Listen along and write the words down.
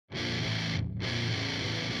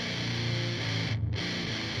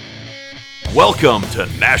Welcome to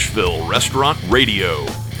Nashville Restaurant Radio,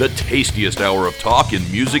 the tastiest hour of talk in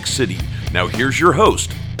Music City. Now here's your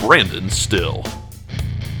host, Brandon Still.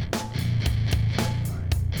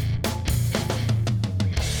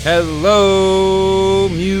 Hello,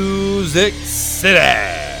 Music City.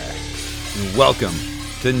 Welcome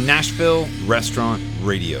to Nashville Restaurant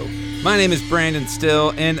Radio. My name is Brandon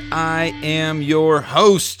Still, and I am your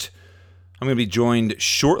host. I'm going to be joined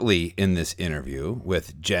shortly in this interview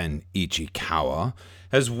with Jen Ichikawa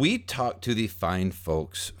as we talk to the fine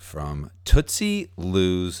folks from Tootsie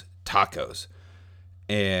Lou's Tacos.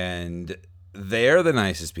 And they're the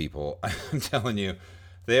nicest people, I'm telling you.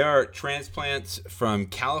 They are transplants from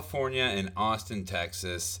California and Austin,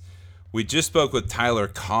 Texas. We just spoke with Tyler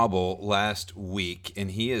Cobble last week, and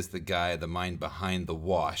he is the guy, the mind behind the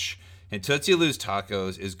Wash. And Tootsie Lou's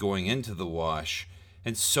Tacos is going into the Wash.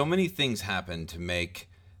 And so many things happen to make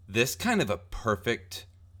this kind of a perfect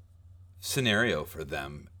scenario for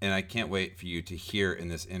them. And I can't wait for you to hear in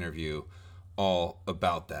this interview all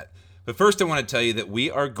about that. But first, I want to tell you that we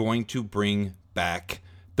are going to bring back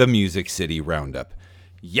the Music City Roundup.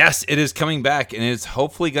 Yes, it is coming back, and it's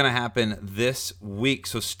hopefully going to happen this week.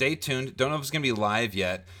 So stay tuned. Don't know if it's going to be live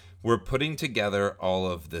yet. We're putting together all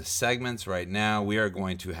of the segments right now. We are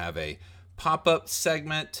going to have a pop-up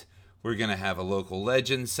segment. We're going to have a local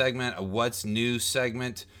legend segment, a what's new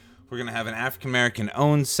segment. We're going to have an African-American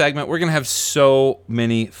owned segment. We're going to have so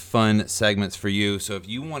many fun segments for you. So if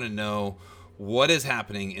you want to know what is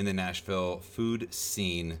happening in the Nashville food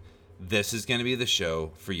scene, this is going to be the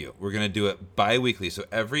show for you. We're going to do it bi-weekly. So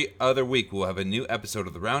every other week we'll have a new episode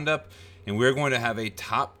of the Roundup, and we're going to have a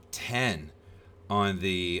top 10 on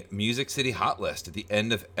the Music City Hot List at the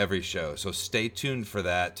end of every show. So stay tuned for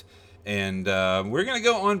that. And we're going to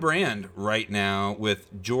go on brand right now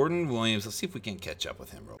with Jordan Williams. Let's see if we can catch up with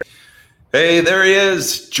him real quick. Hey, there he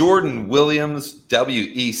is, Jordan Williams,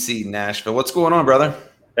 WEC Nashville. What's going on, brother?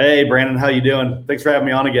 Hey, Brandon, how you doing? Thanks for having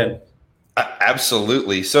me on again.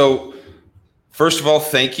 Absolutely. So, first of all,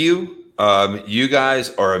 thank you. You guys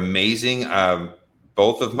are amazing.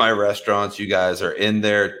 Both of my restaurants, you guys are in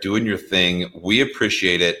there doing your thing. We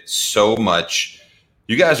appreciate it so much.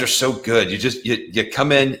 You guys are so good. You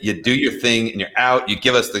come in, you do your thing, and you're out. You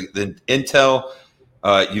give us the intel.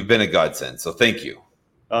 You've been a godsend. So thank you.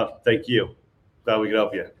 Thank you. Glad we could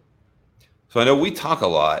help you. So I know we talk a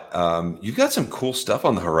lot. You've got some cool stuff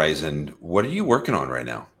on the horizon. What are you working on right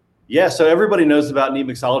now? Yeah, so everybody knows about Neat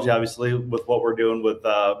Mixology, obviously, with what we're doing with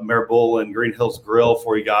Mare Bull and Green Hills Grill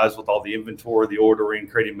for you guys with all the inventory, the ordering,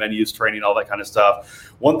 creating menus, training, all that kind of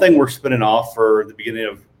stuff. One thing we're spinning off for the beginning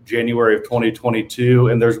of January of 2022,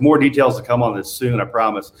 and there's more details to come on this soon, I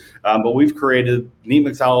promise. But we've created Neat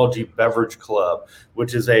Mixology Beverage Club,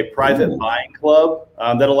 which is a private buying club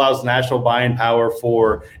that allows national buying power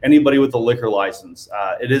for anybody with a liquor license.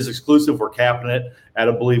 It is exclusive. We're capping it at,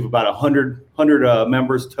 I believe, about 100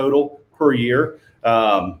 members total per year.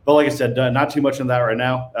 But like I said, not too much on that right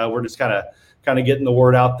now. We're just kind of getting the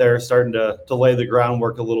word out there, starting to lay the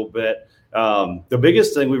groundwork a little bit. The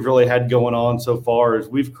biggest thing we've really had going on so far is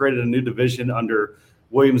we've created a new division under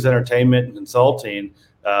Williams Entertainment and Consulting,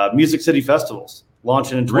 Music City Festivals,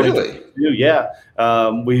 launching in 2022. Really? Yeah.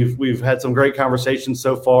 We've had some great conversations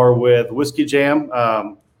so far with Whiskey Jam.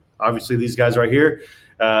 Obviously, these guys right here,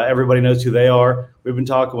 everybody knows who they are. We've been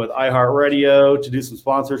talking with iHeartRadio to do some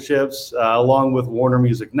sponsorships, along with Warner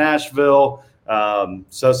Music Nashville.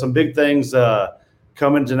 So some big things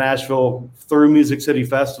coming to Nashville through Music City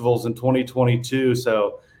Festivals in 2022.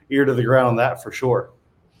 So ear to the ground on that for sure.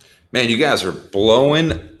 Man, you guys are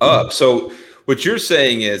blowing up. So what you're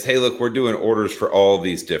saying is, hey, look, we're doing orders for all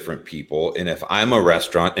these different people. And if I'm a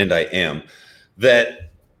restaurant, and I am,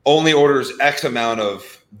 that only orders X amount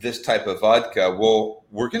of this type of vodka, well,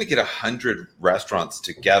 we're going to get 100 restaurants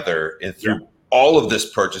together. And through all of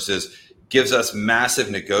this purchases gives us massive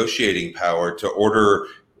negotiating power to order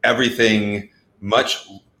everything much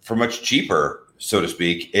cheaper, so to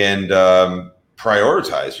speak, and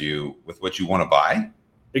prioritize you with what you want to buy.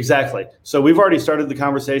 Exactly. So we've already started the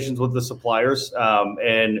conversations with the suppliers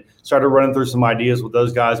and started running through some ideas with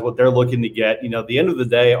those guys, what they're looking to get. You know, at the end of the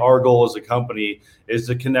day, our goal as a company is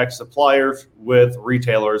to connect suppliers with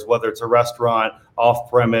retailers, whether it's a restaurant,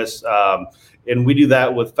 off-premise, and we do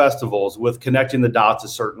that with festivals, with connecting the dots a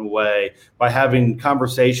certain way, by having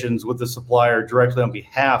conversations with the supplier directly on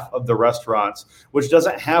behalf of the restaurants, which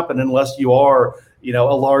doesn't happen unless you are, you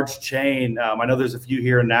know, a large chain. I know there's a few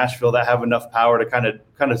here in Nashville that have enough power to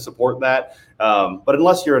kind of support that. But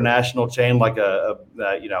unless you're a national chain, like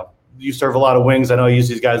you know, you serve a lot of wings. I know I use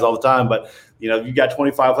these guys all the time, but you've got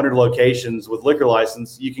 2,500 locations with liquor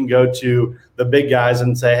license. You can go to the big guys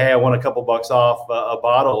and say, hey, I want a couple bucks off a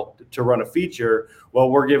bottle to run a feature. Well,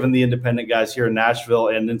 we're giving the independent guys here in Nashville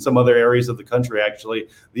and in some other areas of the country, actually,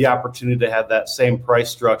 the opportunity to have that same price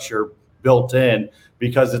structure built in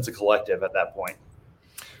because it's a collective at that point.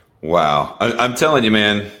 Wow. I'm telling you,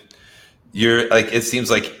 man, you're like, it seems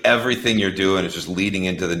like everything you're doing is just leading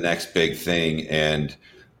into the next big thing. And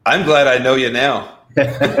I'm glad I know you now.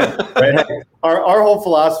 Right. Our whole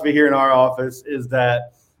philosophy here in our office is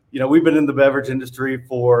that, we've been in the beverage industry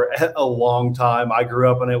for a long time. I grew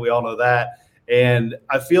up in it. We all know that. And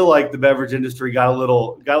I feel like the beverage industry got a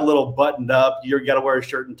little buttoned up. You got to wear a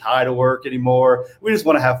shirt and tie to work anymore. We just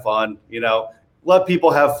want to have fun, let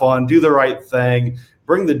people have fun, do the right thing,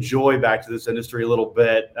 bring the joy back to this industry a little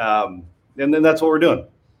bit. And then that's what we're doing.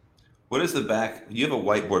 What is the back? You have a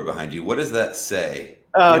whiteboard behind you. What does that say?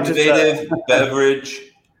 Innovative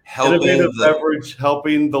beverage helping beverage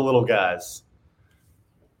helping the little guys.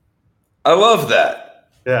 I love that.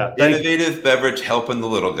 Yeah. Innovative beverage helping the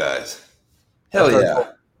little guys. Hell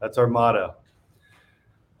yeah. That's our motto.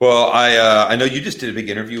 Well, I know you just did a big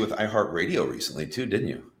interview with iHeartRadio recently too, didn't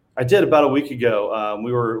you? I did about a week ago.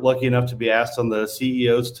 We were lucky enough to be asked on the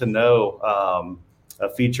CEOs to Know a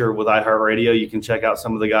feature with iHeartRadio. You can check out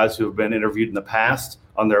some of the guys who have been interviewed in the past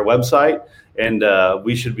on their website. And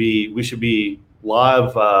we should be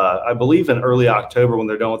live, I believe, in early October when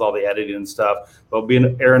they're done with all the editing and stuff. They'll be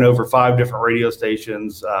airing over 5 different radio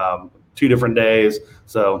stations, 2 different days.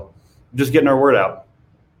 So just getting our word out.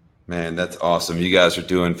 Man, that's awesome. You guys are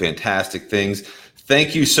doing fantastic things.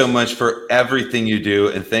 Thank you so much for everything you do.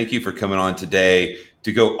 And thank you for coming on today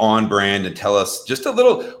to go on brand and tell us just a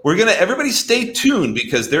little. Everybody stay tuned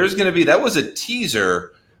because there's going to be, that was a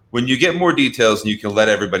teaser. When you get more details and you can let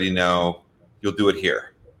everybody know, you'll do it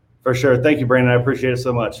here. For sure. Thank you, Brandon. I appreciate it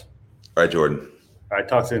so much. All right, Jordan. All right.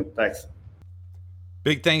 Talk soon. Thanks.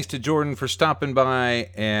 Big thanks to Jordan for stopping by.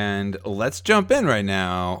 And let's jump in right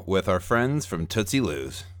now with our friends from Tootsie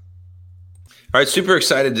Lou's. All right. Super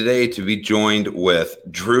excited today to be joined with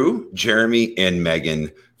Drew, Jeremy, and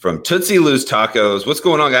Megan from Tootsie Lou's Tacos. What's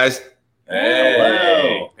going on, guys? Hey.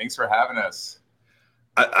 Hello. Thanks for having us.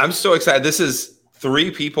 I'm so excited. This is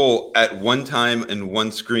 3 people at one time in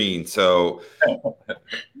one screen. So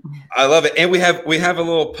I love it. And we have a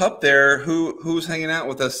little pup there who's hanging out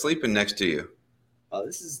with us, sleeping next to you.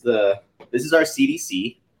 This is our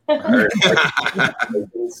CDC,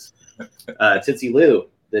 Tootsie Lou,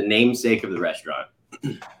 the namesake of the restaurant.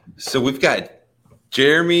 So we've got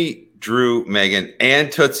Jeremy, Drew, Megan,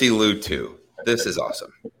 and Tootsie Lou too. This is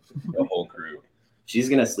awesome. The whole crew. She's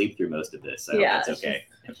gonna sleep through most of this, so that's okay.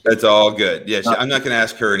 That's all good. Yeah, I'm not going to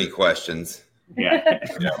ask her any questions. Yeah.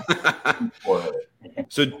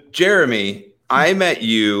 So, Jeremy, I met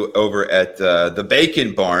you over at the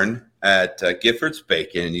Bacon Barn at Giffords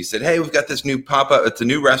Bacon, and you said, "Hey, we've got this new pop-up. It's a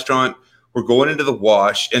new restaurant. We're going into the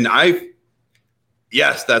Wash." And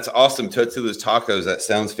yes, that's awesome. Tootsie Lou's Tacos. That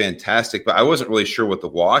sounds fantastic. But I wasn't really sure what the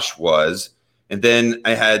Wash was. And then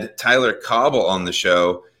I had Tyler Cobble on the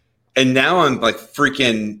show. And now I'm like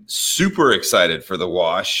freaking super excited for the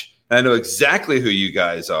Wash. I know exactly who you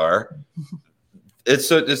guys are.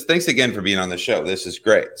 Just thanks again for being on the show. This is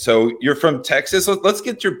great. So you're from Texas. Let's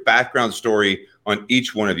get your background story on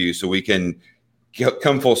each one of you so we can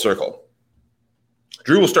come full circle.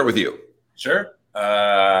 Drew, we'll start with you. Sure.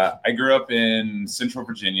 I grew up in Central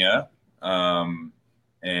Virginia, and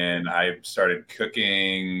I started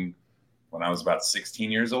cooking when I was about 16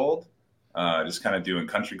 years old. Just kind of doing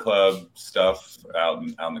country club stuff out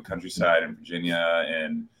in the countryside in Virginia,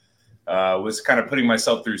 and was kind of putting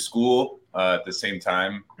myself through school at the same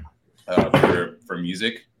time for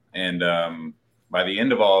music. And by the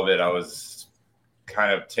end of all of it, I was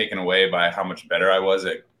kind of taken away by how much better I was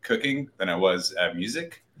at cooking than I was at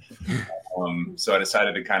music. So I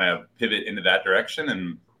decided to kind of pivot into that direction,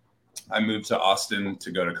 and I moved to Austin to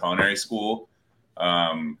go to culinary school.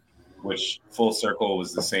 Which full circle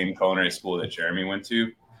was the same culinary school that Jeremy went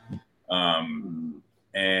to.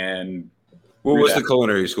 And what was the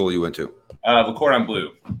culinary school you went to? Le Cordon Bleu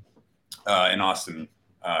in Austin,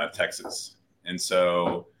 Texas. And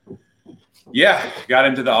so, got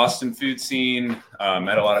into the Austin food scene,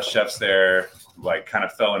 met a lot of chefs there, like kind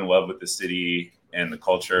of fell in love with the city and the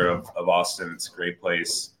culture of Austin. It's a great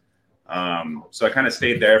place. So I kind of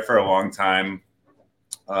stayed there for a long time.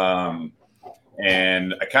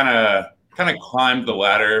 And I kind of climbed the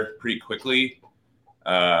ladder pretty quickly.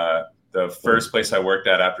 The first place I worked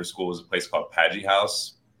at after school was a place called Paggi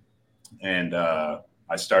House. And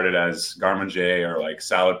I started as garde manger, or like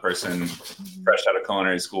salad person, fresh out of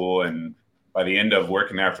culinary school, and by the end of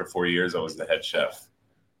working there for 4 years, I was the head chef.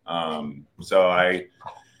 So I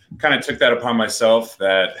kind of took that upon myself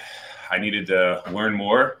that I needed to learn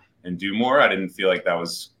more and do more. I didn't feel like that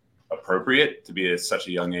was appropriate to be at such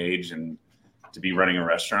a young age and to be running a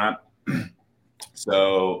restaurant.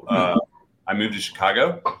 So I moved to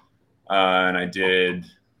Chicago and I did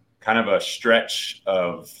kind of a stretch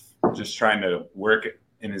of just trying to work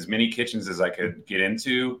in as many kitchens as I could get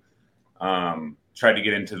into. Tried to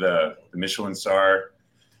get into the Michelin star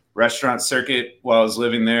restaurant circuit while I was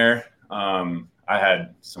living there. I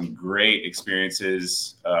had some great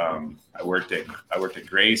experiences. I worked at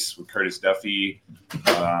Grace with Curtis Duffy.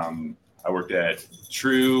 I worked at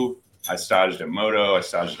True. I staged at Moto. I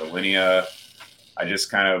staged at Alinea. I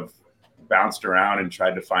just kind of bounced around and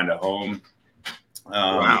tried to find a home.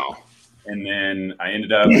 Wow. And then I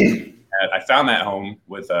ended up I found that home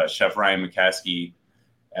with Chef Ryan McCaskey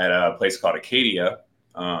at a place called Acadia.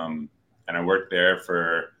 And I worked there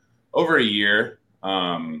for over a year.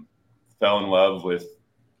 Fell in love with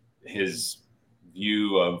his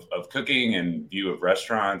view of cooking and view of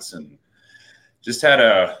restaurants, and just had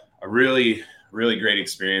a really, really great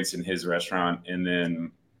experience in his restaurant. And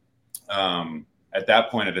then at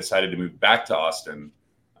that point, I decided to move back to Austin,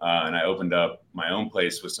 and I opened up my own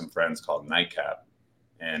place with some friends called Nightcap.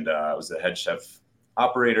 And I was the head chef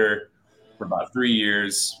operator for about 3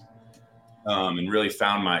 years, and really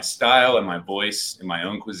found my style and my voice in my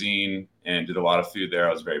own cuisine, and did a lot of food there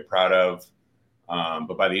I was very proud of.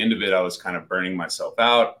 But by the end of it, I was kind of burning myself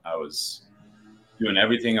out. I was doing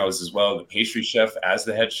everything. I was as well the pastry chef as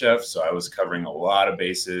the head chef. So I was covering a lot of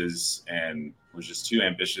bases and was just too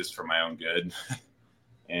ambitious for my own good.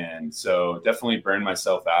 And so definitely burned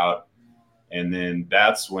myself out. And then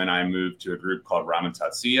that's when I moved to a group called Ramen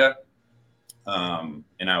Tatsuya.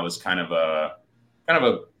 And I was kind of a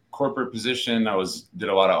corporate position. Did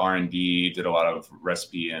a lot of R&D, did a lot of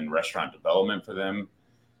recipe and restaurant development for them.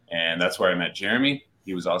 And that's where I met Jeremy.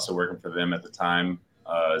 He was also working for them at the time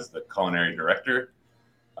as the culinary director.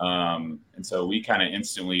 And so we kind of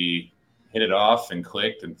instantly hit it off and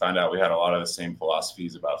clicked and found out we had a lot of the same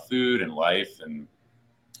philosophies about food and life. And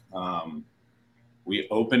we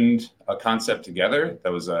opened a concept together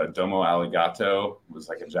that was a Domo Aligato. It was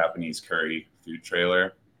like a Japanese curry food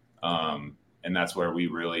trailer. And that's where we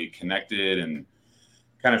really connected and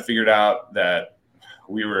kind of figured out that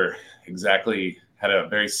we had a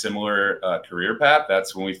very similar career path.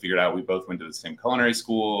 That's when we figured out we both went to the same culinary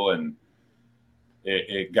school, and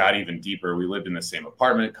it got even deeper. We lived in the same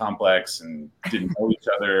apartment complex and didn't know each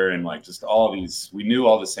other. And like just we knew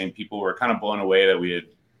all the same people. We were kind of blown away that we had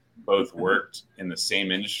both worked in the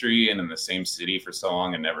same industry and in the same city for so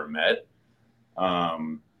long and never met.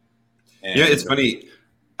 It's funny.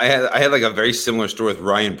 I had like a very similar story with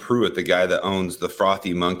Ryan Pruitt, the guy that owns the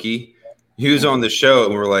Frothy Monkey. He was on the show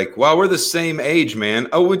and we were like, wow, we're the same age, man.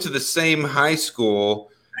 I went to the same high school.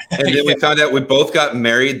 And then we found out we both got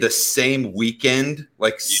married the same weekend,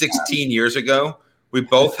 like 16 years ago. We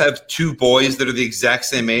both have 2 boys that are the exact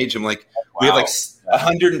same age. I'm like, we have like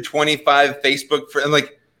 125 Facebook friends. I'm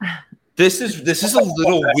like, this is a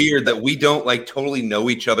little weird that we don't like totally know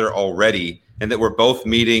each other already and that we're both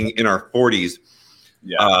meeting in our 40s.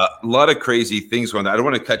 Yeah. A lot of crazy things going on. I don't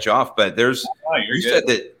want to cut you off, but you said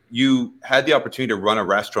that you had the opportunity to run a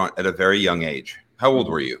restaurant at a very young age. How old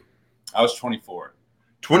were you? I was 24.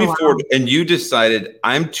 24, oh, wow. And you decided,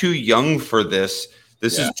 I'm too young for this.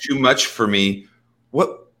 This is too much for me.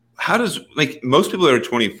 How does, like, most people that are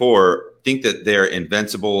 24 think that they're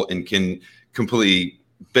invincible and can completely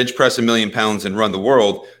bench press 1 million pounds and run the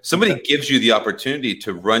world. Somebody gives you the opportunity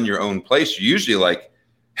to run your own place. You're usually like,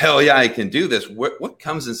 hell yeah, I can do this. What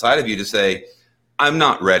comes inside of you to say, I'm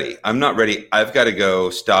not ready. I've got to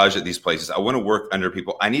go stage at these places. I want to work under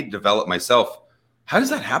people. I need to develop myself. How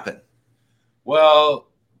does that happen? Well,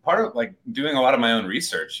 part of like doing a lot of my own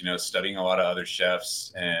research, studying a lot of other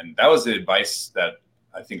chefs. And that was the advice that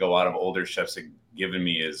I think a lot of older chefs have given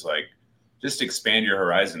me is like, just expand your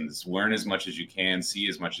horizons, learn as much as you can, see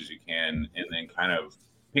as much as you can, and then kind of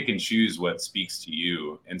pick and choose what speaks to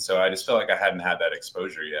you. And so I just felt like I hadn't had that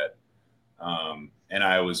exposure yet. And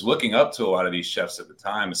I was looking up to a lot of these chefs at the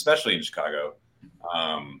time, especially in Chicago.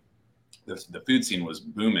 The food scene was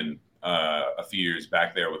booming a few years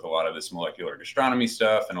back there with a lot of this molecular gastronomy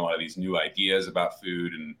stuff and a lot of these new ideas about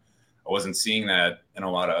food. And I wasn't seeing that in a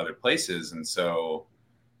lot of other places. And so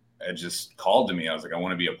it just called to me. I was like, I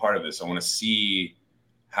want to be a part of this. I want to see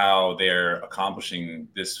how they're accomplishing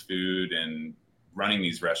this food and running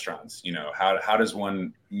these restaurants. How does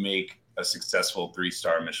one make a successful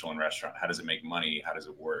 3-star Michelin restaurant? How does it make money? How does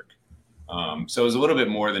it work? So it was a little bit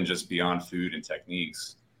more than just beyond food and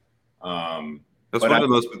techniques. That's one of the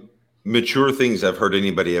most mature things I've heard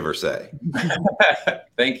anybody ever say.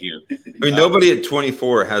 Thank you. I mean, nobody at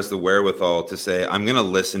 24 has the wherewithal to say, I'm going to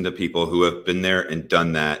listen to people who have been there and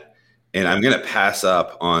done that. And I'm going to pass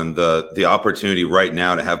up on the opportunity right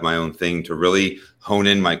now to have my own thing, to really hone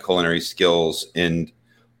in my culinary skills and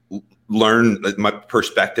learn my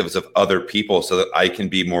perspectives of other people so that I can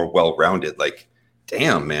be more well-rounded. Like,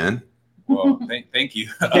 damn, man. Well, thank you.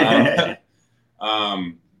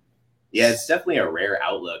 Yeah, it's definitely a rare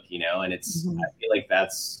outlook, and it's, I feel like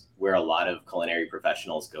that's where a lot of culinary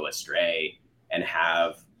professionals go astray and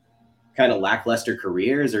have kind of lackluster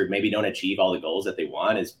careers, or maybe don't achieve all the goals that they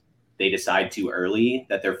want, is they decide too early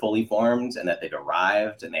that they're fully formed and that they've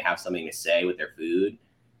arrived and they have something to say with their food.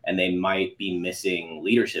 And they might be missing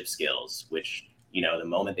leadership skills, which, the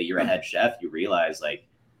moment that you're a head chef, you realize, like,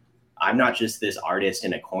 I'm not just this artist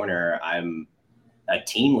in a corner. I'm a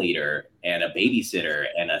team leader and a babysitter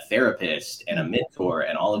and a therapist and a mentor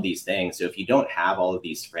and all of these things. So if you don't have all of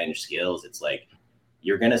these fringe skills, it's like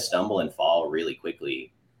you're going to stumble and fall really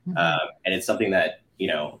quickly. And it's something that,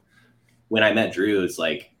 when I met Drew, it's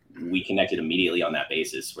like we connected immediately on that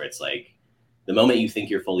basis, where it's like the moment you think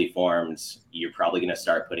you're fully formed, you're probably going to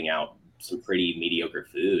start putting out some pretty mediocre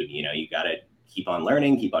food. You got to keep on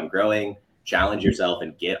learning, keep on growing, challenge yourself,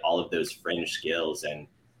 and get all of those fringe skills. And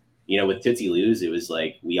with Tootsie Lou's, it was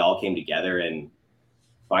like we all came together and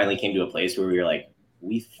finally came to a place where we were like,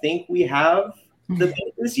 we think we have the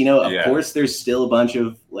business. Of course, there's still a bunch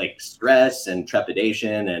of like stress and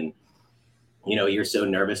trepidation, and you're so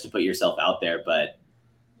nervous to put yourself out there. But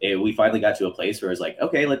we finally got to a place where it's like,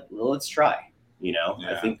 okay, let's try.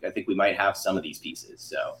 I think we might have some of these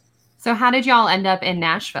pieces. So how did y'all end up in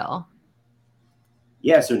Nashville?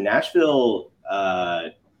 Yeah, so Nashville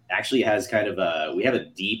actually has kind of we have a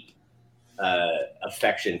deep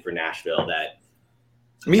affection for Nashville. That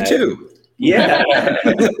me too. Yeah,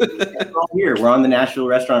 we're all here. We're on the Nashville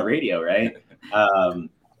Restaurant Radio, right?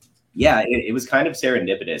 It was kind of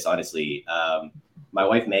serendipitous, honestly. My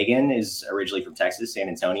wife Megan is originally from Texas, San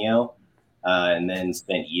Antonio, and then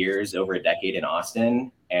spent years, over a decade, in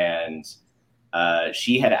Austin. And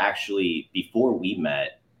she had actually, before we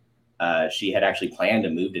met, she had actually planned to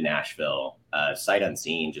move to Nashville, sight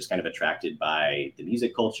unseen, just kind of attracted by the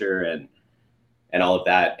music culture and all of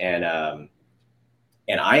that. And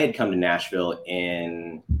I had come to Nashville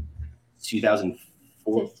in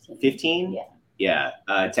 2015. Yeah.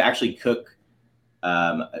 To actually cook.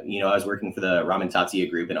 I was working for the Ramen Tatsuya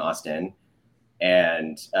group in Austin,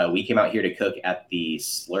 and we came out here to cook at the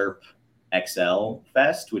Slurp XL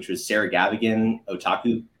Fest, which was Sarah Gavigan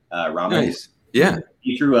Otaku Ramen. Nice. Yeah.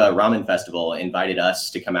 He threw a ramen festival, invited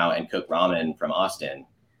us to come out and cook ramen from Austin.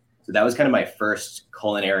 So that was kind of my first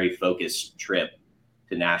culinary focused trip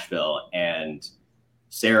to Nashville. And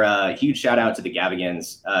Sarah, huge shout out to the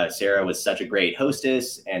Gavigans. Sarah was such a great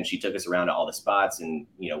hostess, and she took us around to all the spots. And,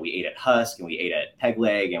 we ate at Husk, and we ate at Peg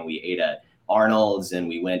Leg, and we ate at Arnold's, and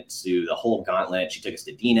we went to the whole gauntlet. She took us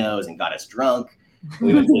to Dino's and got us drunk.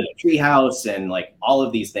 We went to the Treehouse and like all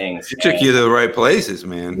of these things. She took you to the right places,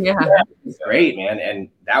 man. Yeah, it was great, man. And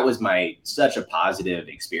that was such a positive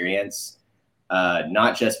experience,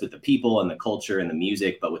 not just with the people and the culture and the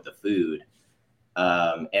music, but with the food.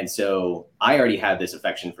 And so I already had this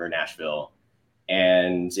affection for Nashville.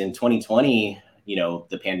 And in 2020,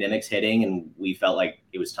 the pandemic's hitting, and we felt like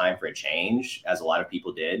it was time for a change, as a lot of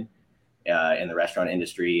people did in the restaurant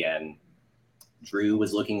industry. And Drew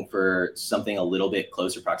was looking for something a little bit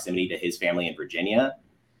closer proximity to his family in Virginia.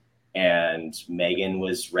 And Megan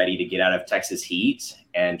was ready to get out of Texas heat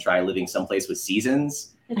and try living someplace with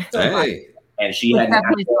seasons. Hey. And she had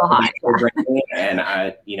definitely so hot.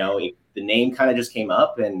 And the name kind of just came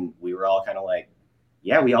up, and we were all kind of like,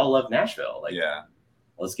 yeah, we all love Nashville. Like, yeah,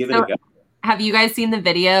 let's give it a go. Have you guys seen the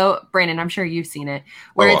video? Brandon, I'm sure you've seen it,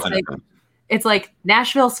 where it's like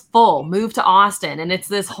Nashville's full, move to Austin, and it's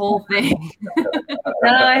this whole thing. No,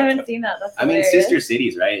 I haven't seen that. That's hilarious. Sister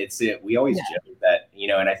cities, right? We always joke that,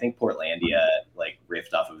 and I think Portlandia like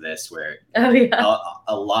riffed off of this, where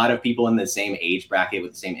a lot of people in the same age bracket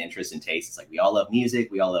with the same interests and tastes. It's like we all love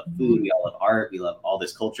music, we all love food, we all love art, we love all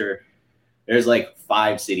this culture. There's like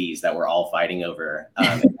 5 cities that we're all fighting over,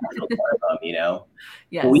 Yes.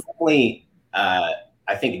 But we definitely, I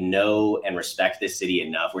think, know and respect this city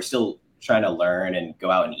enough. We're still trying to learn and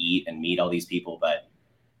go out and eat and meet all these people, but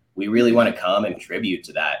we really want to come and contribute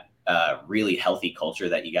to that really healthy culture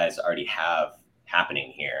that you guys already have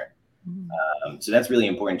happening here. So that's really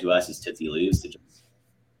important to us as Tootsie Lou's, to just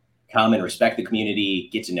come and respect the community,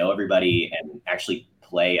 get to know everybody, and actually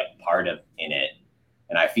play a part in it.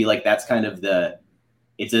 And I feel like that's kind of the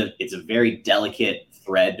it's a very delicate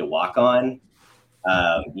thread to walk on.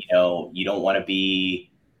 You know, you don't want to be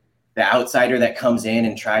the outsider that comes in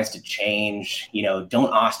and tries to change, you know, don't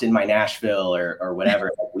Austin my Nashville or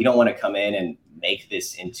whatever. We don't want to come in and make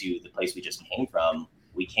this into the place we just came from.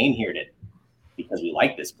 We came here because we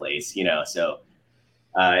like this place, you know. So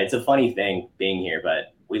it's a funny thing being here,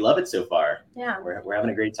 but we love it so far. Yeah. We're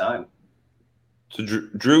having a great time. So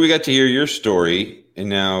Drew, we got to hear your story, and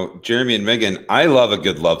now Jeremy and Megan, I love a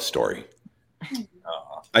good love story.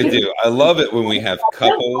 I do. I love it when we have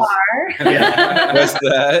couples. What's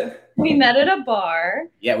that? We met at a bar.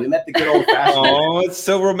 Yeah, we met the good old fashioned. Oh, it's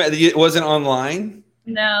so romantic. It wasn't online?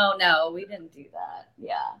 No, we didn't do that.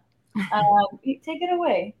 Yeah. You take it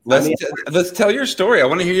away. Let's tell your story. I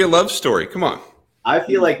want to hear your love story. Come on. I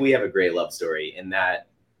feel like we have a great love story in that,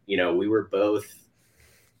 you know,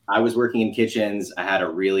 I was working in kitchens. I had a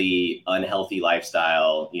really unhealthy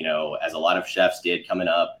lifestyle, you know, as a lot of chefs did coming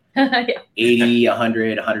up. 80,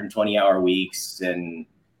 100, 120 hour weeks and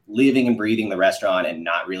living and breathing the restaurant and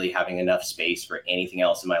not really having enough space for anything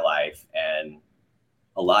else in my life. And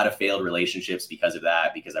a lot of failed relationships because of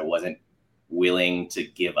that, because I wasn't willing to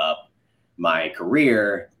give up my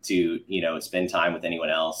career to, you know, spend time with anyone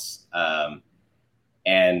else.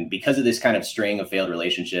 And because of this kind of string of failed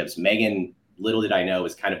relationships, Megan, little did I know,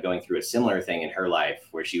 was kind of going through a similar thing in her life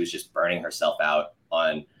where she was just burning herself out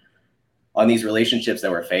on these relationships that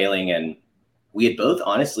were failing. And we had both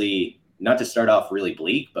honestly, not to start off really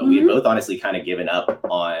bleak, but we had both honestly kind of given up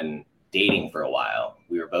on dating for a while.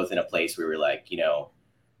 We were both in a place where we were like, you know,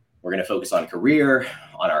 we're going to focus on career,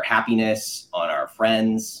 on our happiness, on our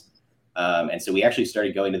friends. And so we actually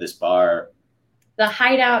started going to this bar. The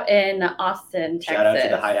Hideout in Austin, Texas. Shout out to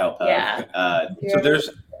the Hideout pub. Yeah.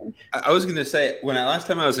 I was going to say, last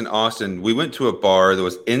time I was in Austin, we went to a bar that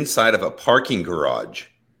was inside of a parking garage.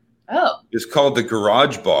 Oh. It's called the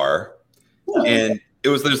Garage Bar. Oh. And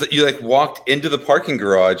you like walked into the parking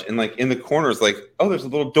garage and like in the corner is like, oh, there's a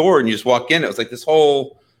little door and you just walk in. It was like this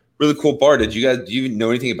whole really cool bar. Do you know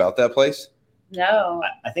anything about that place? No.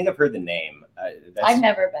 I think I've heard the name. I've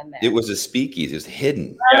never been there. It was a speakeasy. It was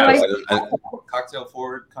hidden. Cocktail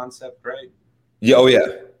forward concept, right? Yeah. Oh, yeah.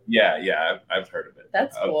 Yeah. I've heard of it.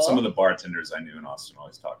 That's cool. Some of the bartenders I knew in Austin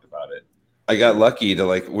always talked about it. I got lucky to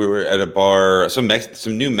we were at a bar, some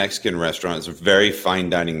new Mexican restaurant. It's a very fine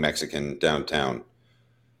dining Mexican downtown.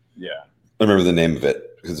 Yeah. I remember the name of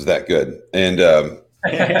it because it's that good. And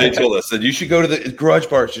they told us that you should go to the Garage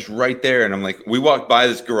Bar. It's just right there. And I'm like, we walked by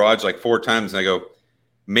this garage like 4 times and I go,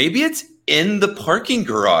 maybe it's in the parking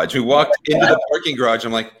garage. We walked into the parking garage.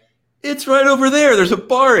 I'm like, it's right over there. There's a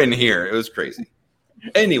bar in here. It was crazy.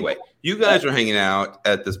 Anyway, you guys were hanging out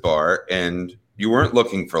at this bar and you weren't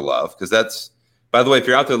looking for love because that's, by the way, if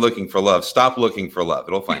you're out there looking for love, stop looking for love.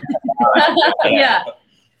 It'll find you. Yeah.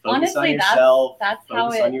 Focus Honestly, on yourself. that's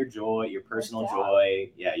focus how on your joy, your personal joy.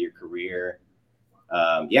 Yeah, your career.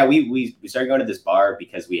 We started going to this bar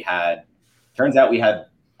because turns out we had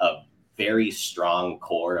a very strong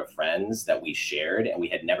core of friends that we shared and we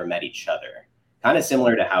had never met each other. Kind of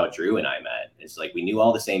similar to how Drew and I met. It's like we knew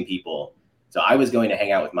all the same people. So I was going to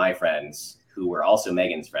hang out with my friends who were also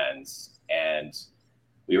Megan's friends. And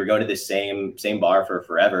we were going to this same bar for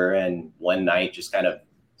forever. And one night just kind of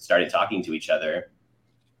started talking to each other.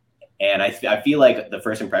 And I feel like the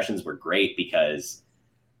first impressions were great because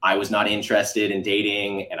I was not interested in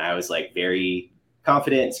dating. And I was like very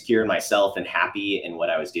confident and secure in myself and happy in what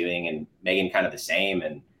I was doing. And Megan kind of the same.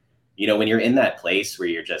 And, you know, when you're in that place where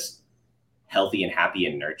you're just healthy and happy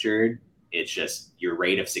and nurtured, it's just your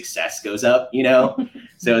rate of success goes up, you know?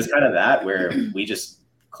 So it's kind of that where we just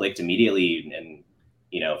clicked immediately and,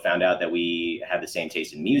 you know, found out that we had the same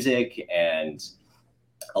taste in music and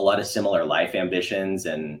a lot of similar life ambitions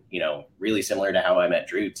and, you know, really similar to how I met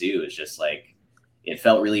Drew too. It's just like, it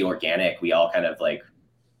felt really organic. We all kind of like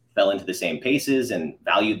fell into the same paces and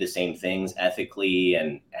valued the same things ethically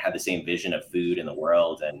and had the same vision of food in the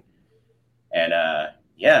world. And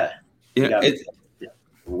it's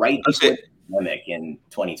right before the pandemic in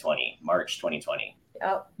 2020, March 2020.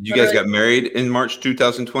 Oh, you guys got married in March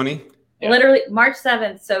 2020? Yeah. Literally March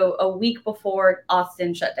 7th. So a week before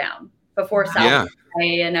Austin shut down, before South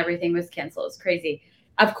Bay and everything was canceled. It was crazy.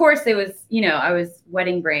 Of course, it was, you know, I was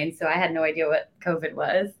wedding brain, so I had no idea what COVID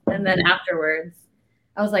was. And then afterwards,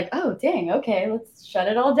 I was like, oh, dang, okay, let's shut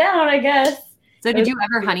it all down, I guess. So did you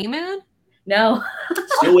ever honeymoon? No.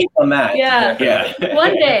 Still waiting on that. Yeah.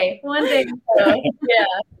 One day. So, yeah.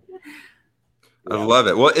 I love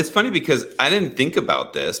it. Well, it's funny because I didn't think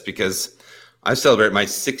about this because I celebrate my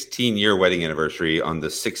 16-year wedding anniversary on the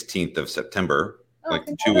 16th of September, like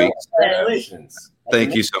 2 weeks. Congratulations.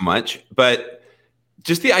 Thank you so much. But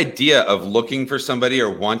just the idea of looking for somebody or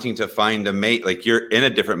wanting to find a mate, like you're in a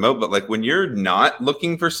different mode, but like when you're not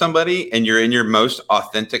looking for somebody and you're in your most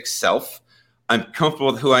authentic self, I'm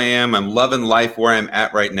comfortable with who I am. I'm loving life where I'm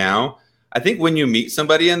at right now. I think when you meet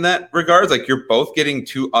somebody in that regards, like you're both getting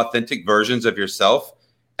two authentic versions of yourself.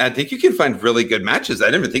 And I think you can find really good matches. I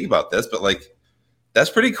didn't even think about this, but like, that's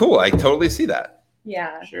pretty cool. I totally see that.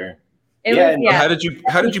 Yeah. Sure. How did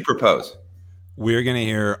you propose? We're going to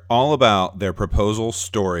hear all about their proposal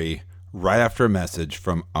story right after a message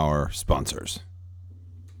from our sponsors.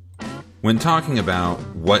 When talking about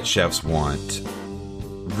what chefs want,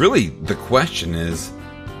 really the question is,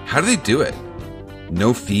 how do they do it?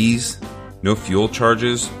 No fees, no fuel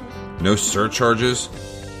charges, no surcharges,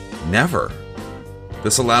 never.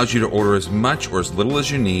 This allows you to order as much or as little as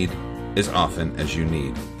you need, as often as you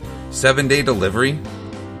need. 7-day delivery,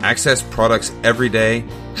 access products every day,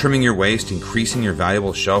 trimming your waste, increasing your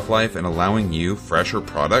valuable shelf life, and allowing you fresher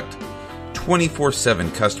product.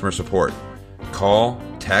 24/7 customer support. Call,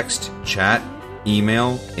 text, chat,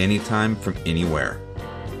 email, anytime from anywhere.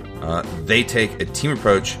 They take a team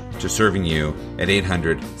approach to serving you at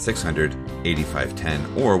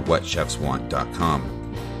 800-600-8510 or whatchefswant.com.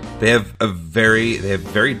 They have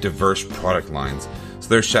very diverse product lines, so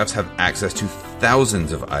their chefs have access to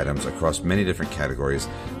thousands of items across many different categories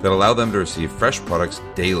that allow them to receive fresh products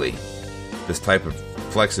daily. This type of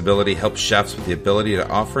flexibility helps chefs with the ability to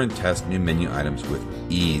offer and test new menu items with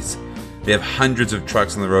ease. They have hundreds of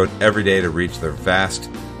trucks on the road every day to reach their vast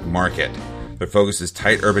market. Their focus is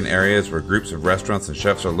tight urban areas where groups of restaurants and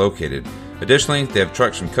chefs are located. Additionally, they have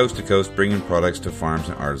trucks from coast to coast bringing products to farms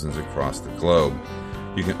and artisans across the globe.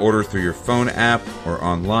 You can order through your phone app or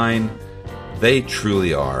online. They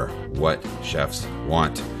truly are what chefs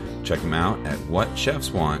want. Check them out at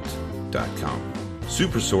whatchefswant.com.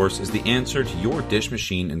 SuperSource is the answer to your dish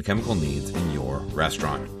machine and chemical needs in your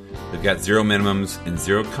restaurant. They've got zero minimums and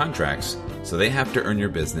zero contracts, so they have to earn your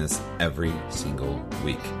business every single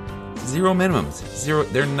week. Zero minimums.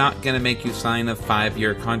 They're not going to make you sign a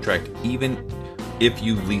 5-year contract, even if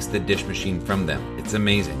you lease the dish machine from them. It's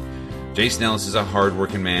amazing. Jason Ellis is a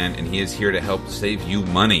hard-working man, and he is here to help save you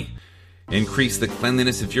money, increase the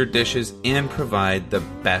cleanliness of your dishes, and provide the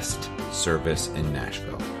best service in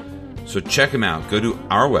Nashville. So check him out. Go to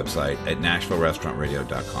our website at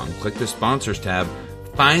NashvilleRestaurantRadio.com. Click the Sponsors tab.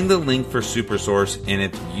 Find the link for SuperSource, and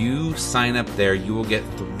if you sign up there, you will get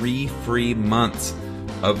 3 free months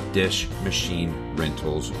of dish machine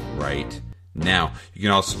rentals right now. You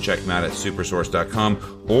can also check them out at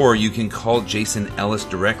supersource.com, or you can call Jason Ellis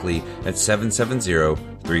directly at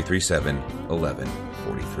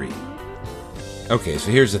 770-337-1143. Okay,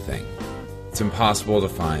 so here's the thing. It's impossible to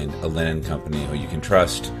find a linen company who you can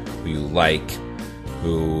trust, who you like,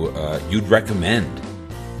 who you'd recommend.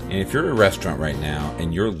 And if you're a restaurant right now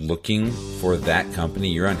and you're looking for that company,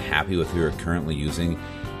 you're unhappy with who you're currently using,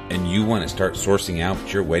 and you want to start sourcing out,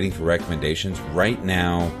 but you're waiting for recommendations, right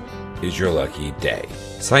now is your lucky day.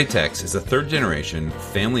 Cytex is a 3rd-generation,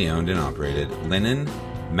 family-owned and operated linen,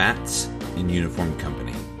 mats, and uniform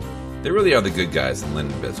company. They really are the good guys in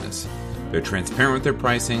linen business. They're transparent with their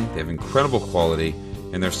pricing, they have incredible quality,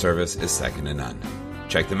 and their service is second to none.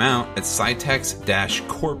 Check them out at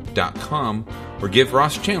cytex-corp.com or give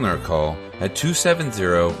Ross Chandler a call at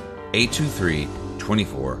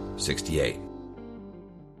 270-823-2468.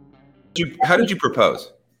 How did you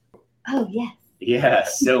propose? Oh, yes. Yeah,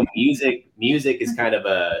 so music is kind of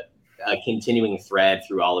a continuing thread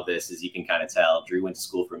through all of this, as you can kind of tell. Drew went to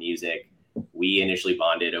school for music. We initially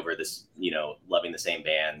bonded over this, loving the same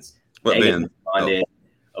bands. What band? Bonded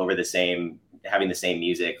over having the same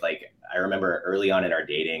music. Like, I remember early on in our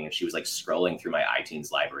dating, she was like scrolling through my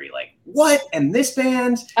iTunes library, like, what? And this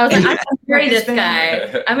band? I was like, I'm going to marry this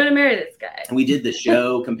guy. I'm going to marry this guy. And we did the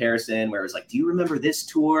show comparison where it was like, do you remember this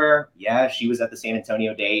tour? Yeah, she was at the San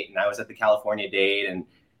Antonio date and I was at the California date. And,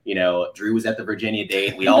 Drew was at the Virginia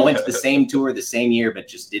date. We all went to the same tour the same year, but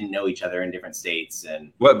just didn't know each other in different states.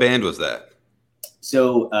 And what band was that?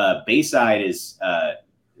 So Bayside is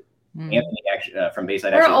Anthony from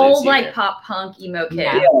Bayside. We're old, like pop punk emo kids.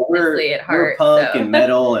 Yeah, we're at heart. We're punk and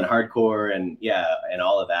metal and hardcore and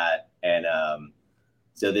all of that. And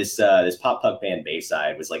so this pop punk band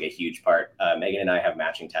Bayside was like a huge part. Megan and I have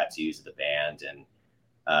matching tattoos of the band, and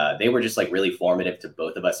they were just like really formative to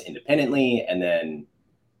both of us independently, and then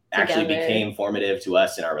actually became formative to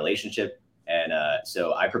us in our relationship. And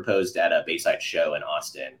so I proposed at a Bayside show in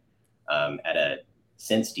Austin at a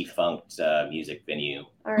since defunct music venue.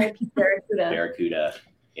 R.I.P. Barracuda. Barracuda,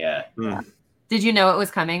 yeah. Did you know it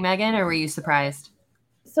was coming, Megan, or were you surprised?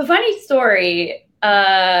 So funny story.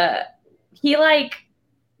 He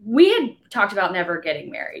we had talked about never getting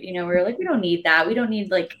married. We were like, we don't need that. We don't need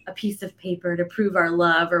like a piece of paper to prove our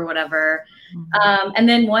love or whatever. And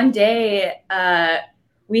then one day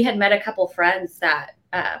we had met a couple friends that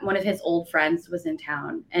one of his old friends was in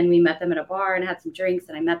town, and we met them at a bar and had some drinks,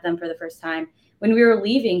 and I met them for the first time. When we were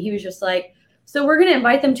leaving, he was just like, so we're going to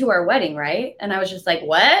invite them to our wedding, right? And I was just like,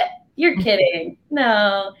 what? You're kidding.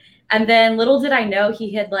 No. And then little did I know,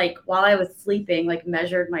 he had like, while I was sleeping, like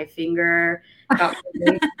measured my finger.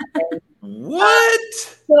 What?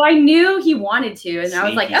 So I knew he wanted to. And I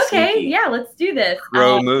was like, okay, sneaky. yeah, let's do this.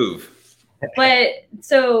 Pro move. But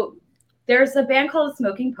so there's a band called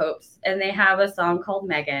Smoking Popes, and they have a song called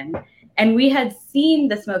Megan. And we had seen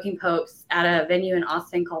the Smoking Popes at a venue in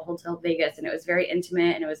Austin called Hotel Vegas, and it was very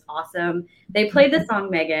intimate and it was awesome. They played the song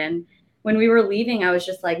Megan. When we were leaving, I was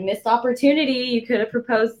just like, missed opportunity. You could have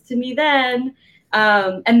proposed to me then.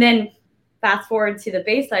 And then fast forward to the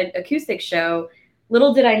Bayside acoustic show.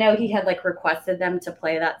 Little did I know he had like requested them to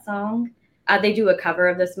play that song. They do a cover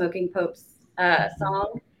of the Smoking Popes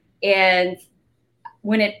song. And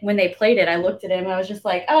when they played it, I looked at him and I was just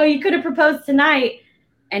like, oh, you could have proposed tonight.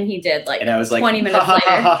 And he did, like, and I was like 20 minutes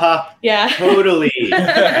later. Yeah. Totally. I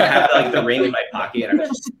have like the ring in my pocket and I'm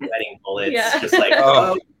just sweating bullets. Yeah. Just like,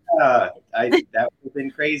 that would have been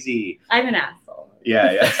crazy. I'm an asshole.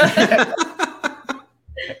 Yeah.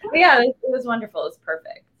 Yeah, it was wonderful. It was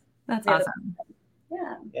perfect. That's awesome.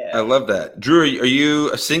 Yeah. I love that. Drew, are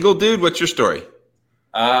you a single dude? What's your story?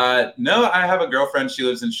 No, I have a girlfriend. She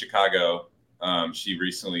lives in Chicago. She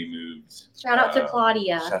recently moved. Shout out to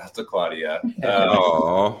Claudia. Shout out to Claudia.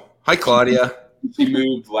 Oh, hi, Claudia. She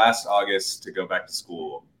moved last August to go back to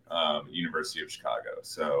school, University of Chicago.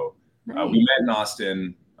 So we met in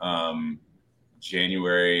Austin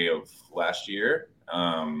January of last year.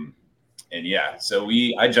 And yeah, so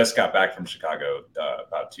I just got back from Chicago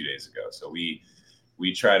about 2 days ago. So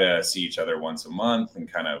we try to see each other once a month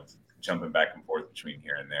and kind of jumping back and forth between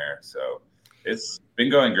here and there. So it's been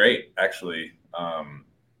going great, actually. I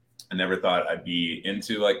never thought I'd be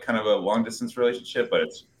into like kind of a long distance relationship, but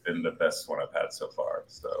it's been the best one I've had so far.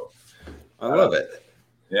 So I love it.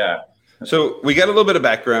 Yeah. So we got a little bit of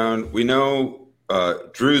background. We know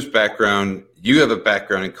Drew's background. You have a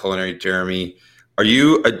background in culinary, Jeremy. Are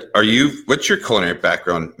you? What's your culinary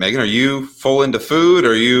background, Megan? Are you full into food?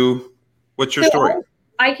 What's your story?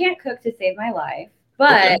 I can't cook to save my life,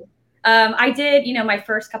 but okay. I did, my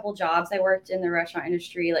first couple jobs. I worked in the restaurant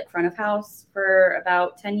industry, like front of house, for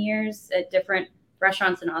about 10 years at different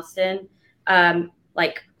restaurants in Austin.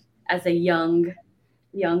 Like as a young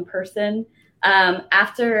person.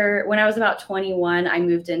 After when I was about 21, I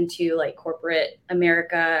moved into like corporate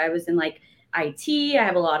America. I was in like IT. I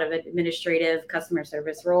have a lot of administrative customer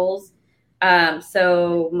service roles.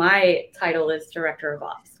 So my title is director of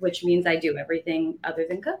ops, which means I do everything other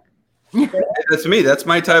than cook. That's me. That's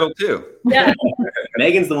my title too. Yeah.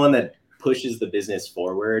 Megan's the one that pushes the business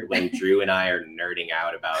forward when Drew and I are nerding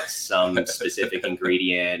out about some specific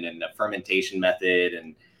ingredient and a fermentation method.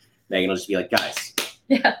 And Megan will just be like, guys.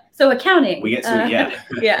 Yeah. So accounting. We get to, yeah.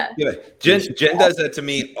 Yeah. Jen does that to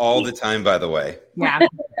me all the time, by the way. Yeah.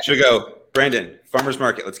 She'll go, Brandon, farmer's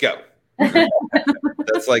market, let's go.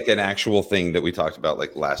 That's like an actual thing that we talked about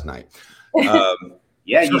like last night.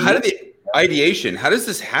 Yeah. So how did the ideation, how does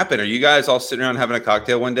this happen? Are you guys all sitting around having a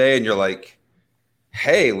cocktail one day and you're like,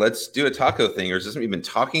 hey, let's do a taco thing? Or is this something you've been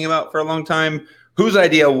talking about for a long time? Whose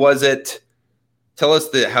idea was it? Tell us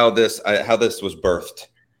how this was birthed.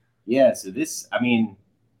 Yeah. So this, I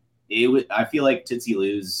feel like Tootsie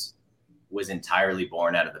Lou's was entirely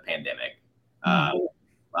born out of the pandemic.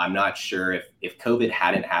 I'm not sure if COVID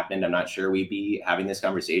hadn't happened, I'm not sure we'd be having this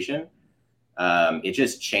conversation. It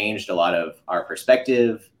just changed a lot of our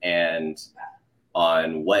perspective and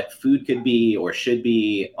on what food could be or should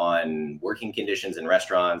be, on working conditions in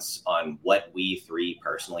restaurants, on what we three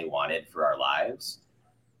personally wanted for our lives.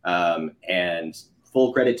 And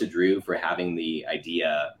full credit to Drew for having the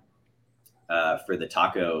idea for the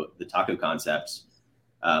taco concept.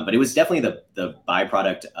 But it was definitely the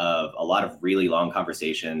byproduct of a lot of really long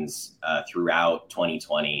conversations throughout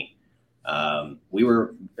 2020.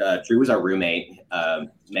 Drew was our roommate.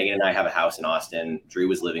 Megan and I have a house in Austin. Drew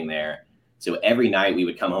was living there. So every night we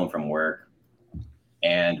would come home from work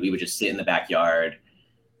and we would just sit in the backyard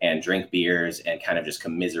and drink beers and kind of just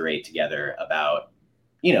commiserate together about,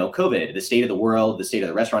 COVID, the state of the world, the state of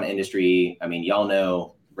the restaurant industry. Y'all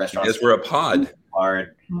know restaurants. Yes, we're a pod.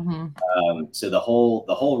 Hard. Mm-hmm. So the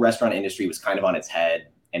whole restaurant industry was kind of on its head,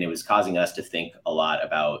 and it was causing us to think a lot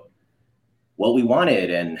about what we wanted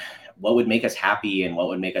and what would make us happy and what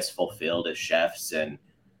would make us fulfilled as chefs, and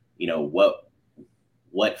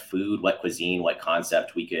what food, what cuisine, what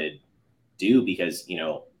concept we could do, because, you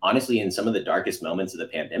know, honestly, in some of the darkest moments of the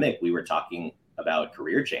pandemic, we were talking about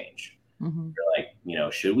career change. Mm-hmm. We're like, you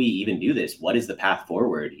know, should we even do this? What is the path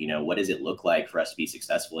forward? You know, what does it look like for us to be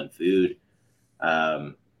successful in food?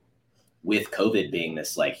 With COVID being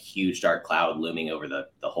this like huge dark cloud looming over the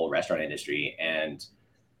whole restaurant industry. And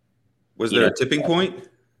was there a tipping point?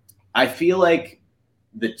 I feel like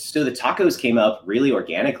the tacos came up really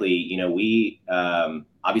organically. You know, we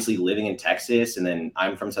obviously living in Texas, and then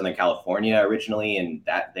I'm from Southern California originally, and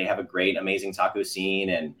that they have a great, amazing taco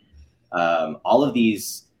scene, and all of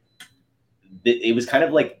these. It was kind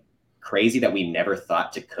of like crazy that we never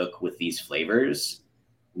thought to cook with these flavors,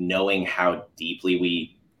 knowing how deeply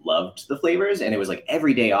we loved the flavors. And it was like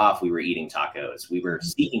every day off, we were eating tacos. We were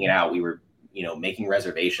seeking it out. We were, you know, making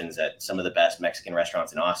reservations at some of the best Mexican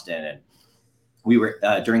restaurants in Austin. And we were,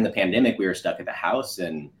 during the pandemic, we were stuck at the house,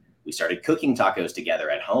 and we started cooking tacos together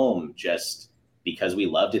at home just because we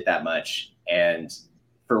loved it that much. And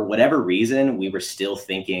for whatever reason, we were still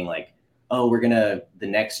thinking like, oh, the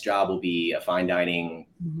next job will be a fine dining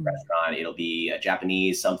restaurant. It'll be a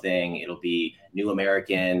Japanese something. It'll be New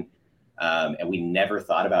American. And we never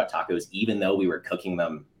thought about tacos, even though we were cooking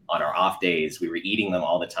them on our off days. We were eating them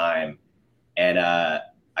all the time. And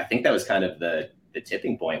I think that was kind of the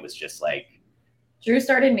tipping point, was just like, Drew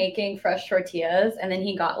started making fresh tortillas, and then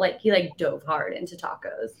he dove hard into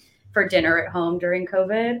tacos for dinner at home during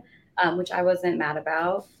COVID, which I wasn't mad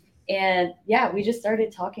about. And yeah, we just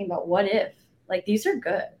started talking about what if, like, these are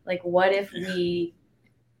good. Like, what if we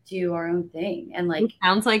do our own thing? And like, it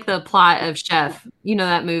sounds like the plot of Chef. You know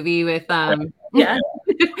that movie with yeah.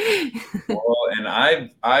 Well, and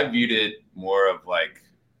I viewed it more of like,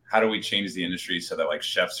 how do we change the industry so that like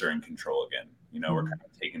chefs are in control again? You know, we're kind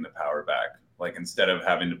of taking the power back. Like, instead of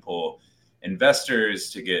having to pull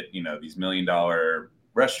investors to get, you know, these $1 million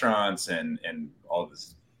restaurants and all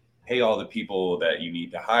this, pay all the people that you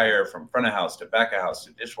need to hire, from front of house to back of house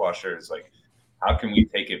to dishwashers. Like, how can we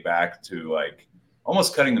take it back to like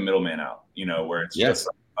almost cutting the middleman out, you know, where it's just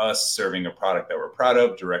like us serving a product that we're proud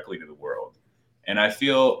of directly to the world. And I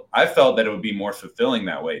felt that it would be more fulfilling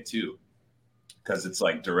that way too, because it's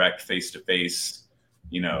like direct face-to-face,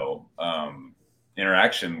 you know,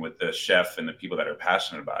 interaction with the chef and the people that are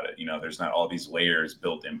passionate about it. You know, there's not all these layers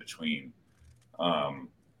built in between.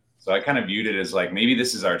 So I kind of viewed it as like, maybe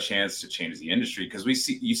this is our chance to change the industry, because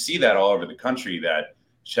you see that all over the country, that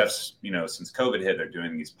chefs, you know, since COVID hit, they're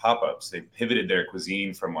doing these pop-ups. They've pivoted their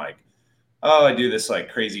cuisine from like, oh, I do this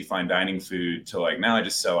like crazy fine dining food, to like, now I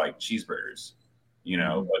just sell like cheeseburgers, you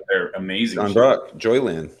know, but they're amazing. John Brock,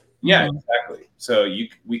 Joyland. Yeah, exactly. So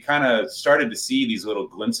we kind of started to see these little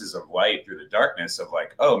glimpses of light through the darkness of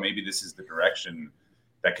like, oh, maybe this is the direction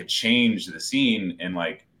that could change the scene and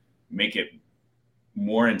like make it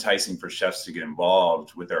more enticing for chefs to get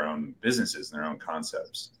involved with their own businesses and their own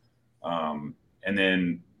concepts. And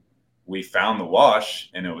then we found the Wash,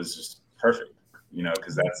 and it was just perfect, you know,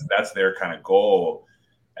 because that's their kind of goal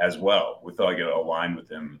as well. We felt like it aligned with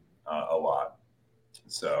them a lot.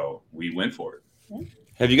 So we went for it. Yeah.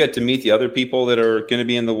 Have you got to meet the other people that are going to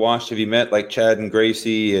be in the Wash? Have you met like Chad and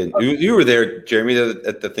Gracie? And you were there, Jeremy,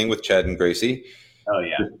 at the thing with Chad and Gracie. Oh,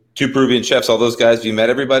 yeah. Two Peruvian chefs, all those guys. Have you met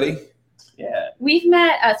everybody? Yeah. We've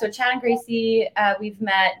met, so Chad and Gracie, we've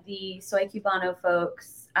met the Soy Cubano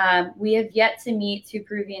folks. We have yet to meet two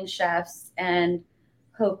Peruvian chefs and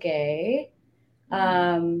Poke. Yeah.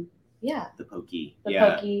 The Pokey. The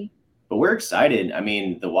Pokey. But we're excited. I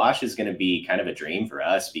mean, the Wash is going to be kind of a dream for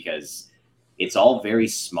us, because it's all very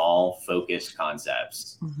small, focused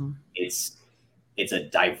concepts. Mm-hmm. It's a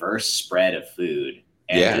diverse spread of food.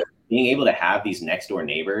 And being able to have these next door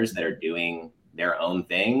neighbors that are doing their own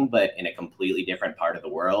thing, but in a completely different part of the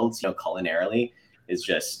world, you know, culinarily, is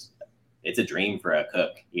just, it's a dream for a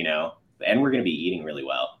cook, you know, and we're going to be eating really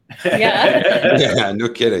well. Yeah. Yeah, no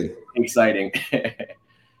kidding. Exciting.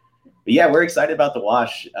 But yeah, we're excited about the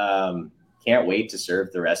Wash. Can't wait to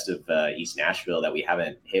serve the rest of East Nashville that we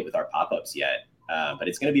haven't hit with our pop-ups yet. But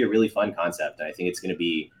it's going to be a really fun concept. And I think it's going to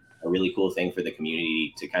be a really cool thing for the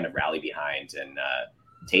community to kind of rally behind and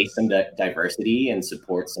taste some diversity and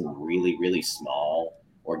support some really, really small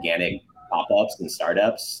organic pop-ups and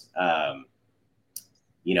startups,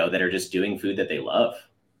 you know, that are just doing food that they love.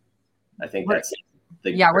 I think that's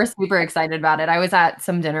we're super excited about it. I was at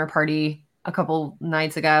some dinner party a couple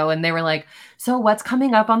nights ago, and they were like, so what's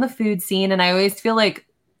coming up on the food scene? And I always feel like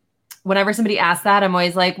whenever somebody asks that, I'm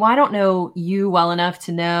always like, well, I don't know you well enough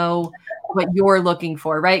to know what you're looking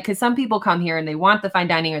for, right? Because some people come here and they want the fine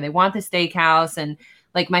dining or they want the steakhouse. And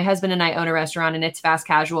like my husband and I own a restaurant and it's fast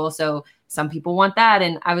casual. So some people want that.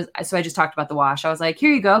 And I just talked about the wash. I was like,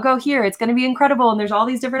 here you go here. It's going to be incredible. And there's all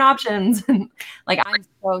these different options. Like,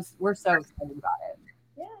 we're so excited about it.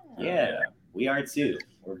 Yeah, we are too.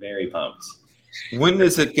 We're very pumped. When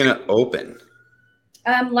is it going to open?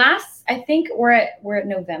 I think we're at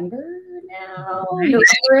November now,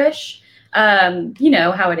 November-ish. You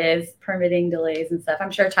know how it is, permitting delays and stuff.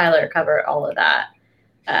 I'm sure Tyler covered all of that.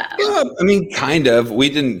 I mean, kind of. We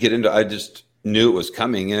didn't get into. I just knew it was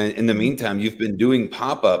coming, and in the meantime, you've been doing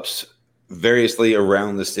pop-ups variously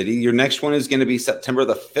around the city. Your next one is going to be September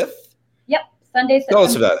the 5th. Yep, Sunday. Tell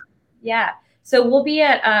us about it. Yeah. So we'll be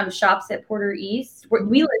at shops at Porter East.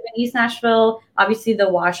 We live in East Nashville. Obviously, the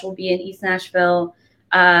wash will be in East Nashville.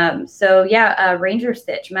 So yeah, Ranger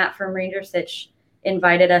Stitch, Matt from Ranger Stitch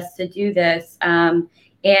invited us to do this. And,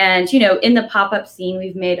 you know, in the pop-up scene,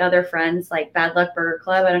 we've made other friends like Bad Luck Burger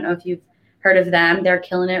Club. I don't know if you've heard of them. They're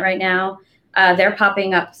killing it right now. They're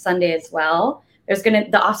popping up Sunday as well. There's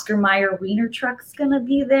the Oscar Mayer Wiener truck's going to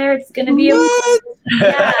be there. It's going to be a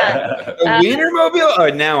Wienermobile?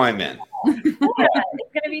 Oh, now I'm in. Yeah, it's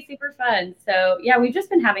going to be super fun. So yeah, we've just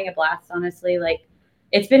been having a blast, honestly. Like,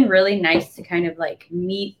 it's been really nice to kind of like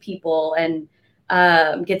meet people and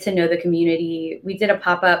get to know the community. We did a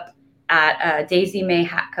pop-up at Daisy May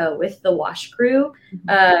Hatco with the wash crew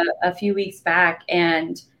a few weeks back,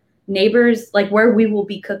 and neighbors, like where we will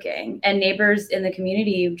be cooking, and neighbors in the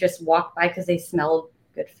community just walked by because they smelled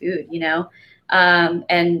good food, you know?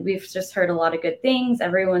 And we've just heard a lot of good things.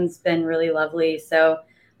 Everyone's been really lovely. So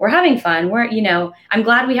we're having fun. I'm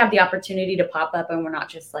glad we have the opportunity to pop up and we're not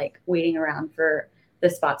just like waiting around for the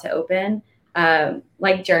spot to open.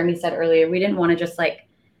 Like Jeremy said earlier, we didn't want to just like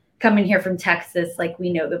come in here from Texas, like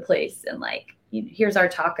we know the place and like, here's our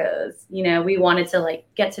tacos. You know, we wanted to like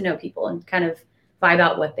get to know people and kind of vibe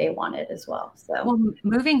out what they wanted as well. So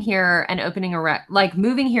moving here and opening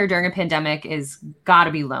moving here during a pandemic is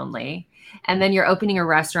gotta be lonely. And then you're opening a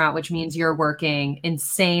restaurant, which means you're working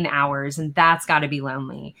insane hours, and that's got to be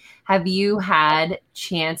lonely. Have you had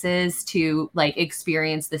chances to like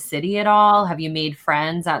experience the city at all? Have you made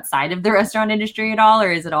friends outside of the restaurant industry at all, or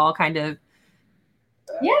is it all kind of?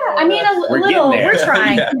 Yeah, I mean, a little. We're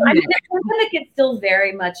trying. Yeah. I mean, the pandemic is still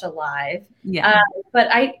very much alive. Yeah. But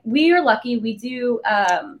we are lucky. We do.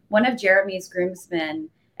 One of Jeremy's groomsmen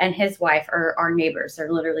and his wife are our neighbors.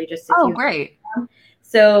 They're literally just. Great.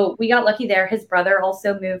 So we got lucky there. His brother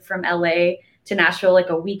also moved from LA to Nashville like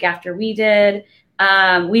a week after we did.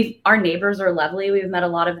 Our neighbors are lovely. We've met a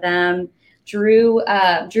lot of them.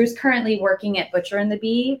 Drew's currently working at Butcher and the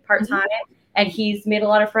Bee part-time, and he's made a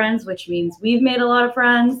lot of friends, which means we've made a lot of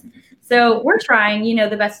friends. So we're trying,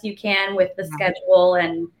 the best you can with the schedule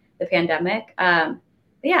and the pandemic. But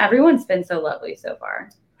yeah, everyone's been so lovely so far.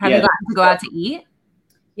 Have you gotten to go out to eat?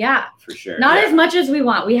 Yeah, for sure. Not as much as we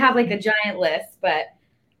want. We have like a giant list, but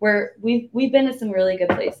we've been to some really good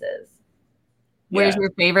places. Where's your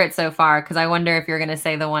favorite so far? Because I wonder if you're going to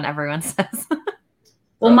say the one everyone says.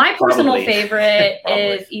 Well, my personal favorite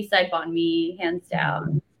is Eastside Banh Mi, hands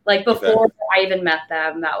down. Like before I even met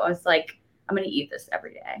them, that was like, I'm going to eat this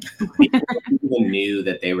every day. We knew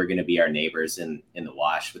that they were going to be our neighbors in the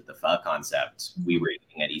wash with the pho concept. We were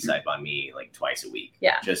eating at Eastside Banh Mi like twice a week.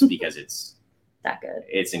 Yeah. Just because it's that good.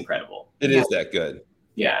 It's incredible. It is that good.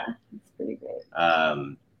 Yeah. It's pretty great.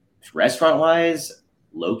 Restaurant wise,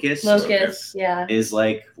 Locust yeah, is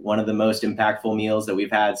like one of the most impactful meals that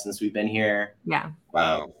we've had since we've been here. Yeah.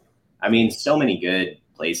 Wow. I mean, so many good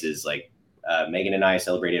places. Like Megan and I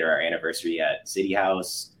celebrated our anniversary at City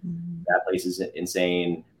House. That place is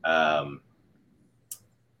insane. I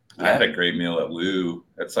had a great meal at Lou.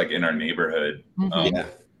 That's like in our neighborhood.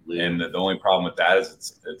 And the only problem with that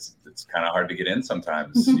is it's kind of hard to get in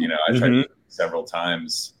sometimes. I tried several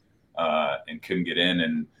times and couldn't get in,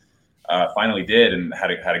 and finally did, and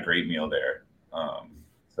had a great meal there.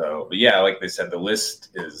 But yeah, like they said, the list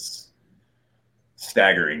is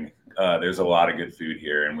staggering. There's a lot of good food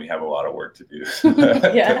here, and we have a lot of work to do.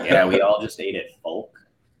 Yeah, we all just ate at Folk.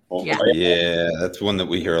 Yeah, that's one that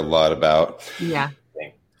we hear a lot about. Yeah.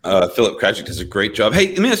 Philip Cratchit does a great job. Hey,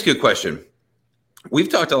 let me ask you a question. We've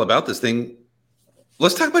talked all about this thing.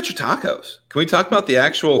 Let's talk about your tacos. Can we talk about the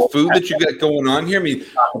actual food that you got going on here? I mean,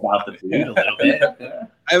 talk about the food a little bit.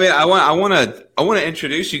 I mean, I want to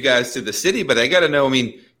introduce you guys to the city, but I got to know. I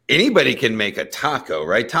mean, anybody can make a taco,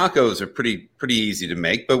 right? Tacos are pretty easy to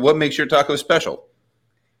make, but what makes your taco special?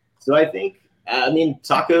 So I think,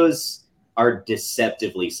 tacos are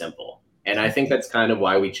deceptively simple. And I think that's kind of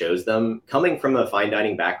why we chose them. Coming from a fine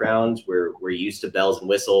dining background, we're used to bells and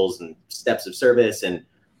whistles and steps of service and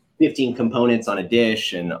 15 components on a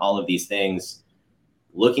dish and all of these things.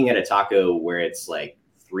 Looking at a taco where it's like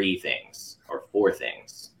 3 things or 4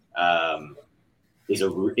 things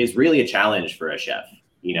is really a challenge for a chef.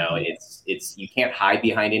 You know, it's you can't hide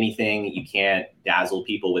behind anything. You can't dazzle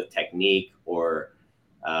people with technique or,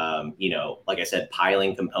 you know, like I said,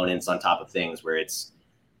 piling components on top of things where it's,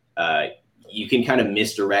 you can kind of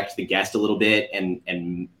misdirect the guest a little bit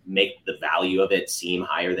and make the value of it seem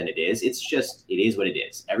higher than it is. It is what it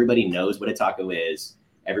is. Everybody knows what a taco is.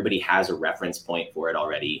 Everybody has a reference point for it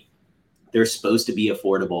already. They're supposed to be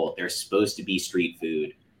affordable. They're supposed to be street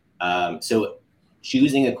food. So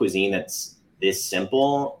choosing a cuisine that's this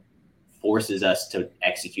simple forces us to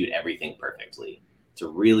execute everything perfectly, to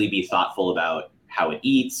really be thoughtful about how it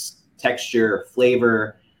eats, texture,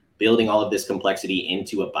 flavor, building all of this complexity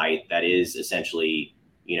into a bite that is essentially,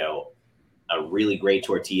 you know, a really great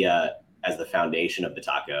tortilla as the foundation of the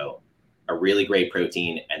taco, a really great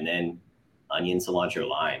protein, and then onion, cilantro,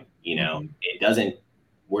 lime. You know,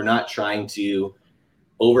 we're not trying to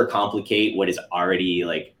overcomplicate what is already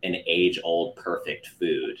like an age-old perfect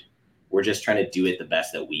food. We're just trying to do it the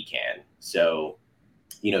best that we can. So,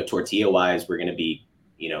 you know, tortilla-wise, we're going to be,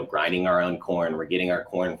 you know, grinding our own corn. We're getting our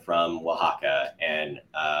corn from Oaxaca and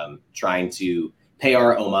trying to pay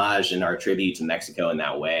our homage and our tribute to Mexico in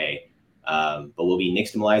that way. But we'll be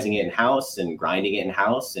nixtamalizing it in-house and grinding it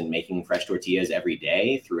in-house and making fresh tortillas every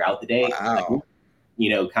day throughout the day. Wow. You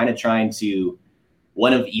know, kind of trying to,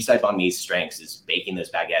 one of Eastside Banh Mi's strengths is baking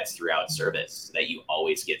those baguettes throughout service so that you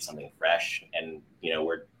always get something fresh. And, you know,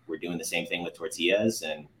 we're doing the same thing with tortillas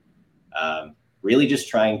and really just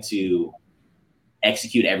trying to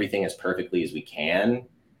execute everything as perfectly as we can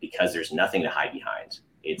because there's nothing to hide behind.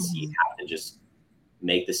 It's you have to just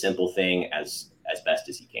make the simple thing as best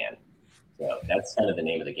as you can. So that's kind of the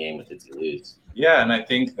name of the game with It's Lose. Yeah, and I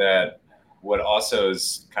think that what also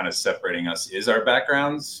is kind of separating us is our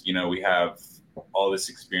backgrounds. You know, we have all this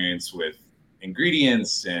experience with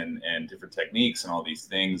ingredients and different techniques and all these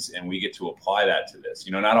things, and we get to apply that to this.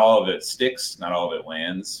 You know, not all of it sticks, not all of it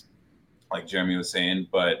lands, like Jeremy was saying,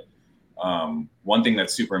 but one thing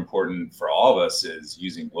that's super important for all of us is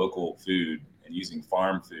using local food and using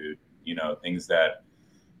farm food, you know, things that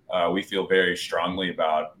we feel very strongly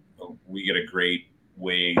about. We get a great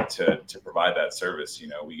way to provide that service. You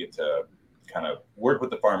know, we get to kind of work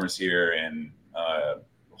with the farmers here and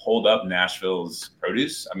hold up Nashville's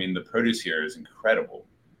produce. I mean, the produce here is incredible.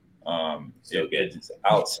 It's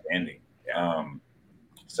outstanding. Yeah.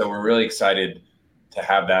 So we're really excited to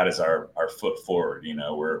have that as our foot forward. You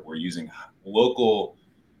know, we're using local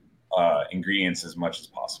ingredients as much as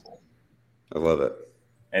possible. I love it.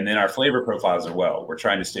 And then our flavor profiles are well. We're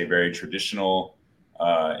trying to stay very traditional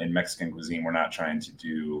in Mexican cuisine. We're not trying to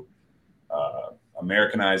do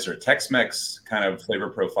Americanized or Tex-Mex kind of flavor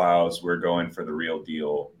profiles. We're going for the real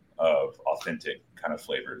deal of authentic kind of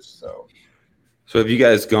flavors. So have you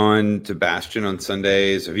guys gone to Bastion on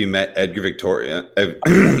Sundays? Have you met Edgar Victoria,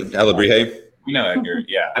 Alebrije? We know Edgar,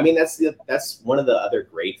 yeah. I mean, that's one of the other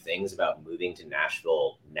great things about moving to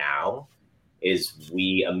Nashville now is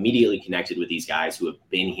we immediately connected with these guys who have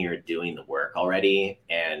been here doing the work already.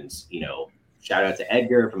 And, you know, shout out to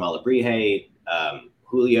Edgar from Alebrije,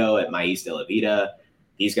 Julio at Maíz de la Vida,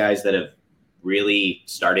 these guys that have really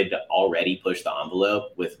started to already push the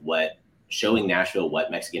envelope with showing Nashville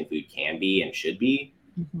what Mexican food can be and should be.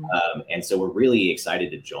 And so we're really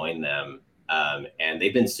excited to join them. And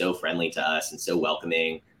they've been so friendly to us and so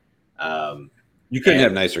welcoming. You couldn't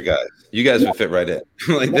have nicer guys. You guys would fit right in.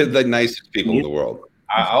 Like they're the nicest people in the world.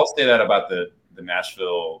 I'll say that about the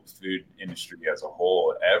Nashville food industry as a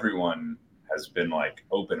whole. Everyone has been like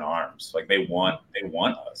open arms. Like they want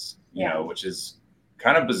us, you know, which is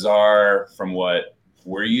kind of bizarre from what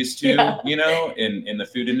we're used to, you know, in the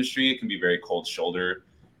food industry. It can be very cold shouldered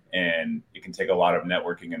and it can take a lot of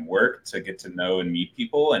networking and work to get to know and meet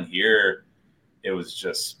people. And here it was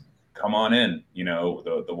just come on in, you know,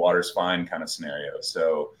 the water's fine kind of scenario.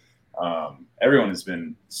 So everyone has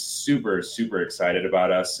been super, super excited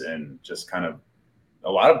about us and just kind of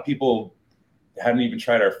a lot of people haven't even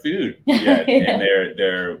tried our food yet. And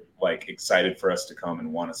they're like excited for us to come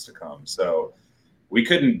and want us to come. So we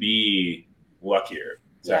couldn't be luckier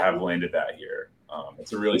to have landed that here.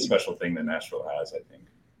 It's a really special thing that Nashville has, I think.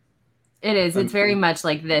 It is. It's very much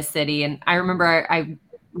like this city. And I remember I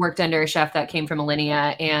worked under a chef that came from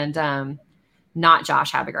Alinea and not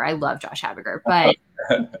Josh Habiger. I love Josh Habiger, but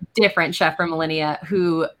different chef from Alinea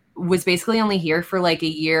who was basically only here for like a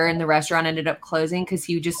year and the restaurant ended up closing because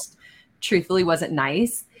he just truthfully wasn't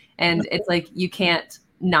nice. And it's like, you can't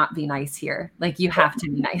not be nice here. Like you have to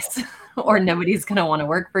be nice or nobody's going to want to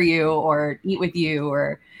work for you or eat with you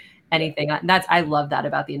or anything. I love that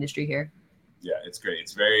about the industry here. Yeah, it's great.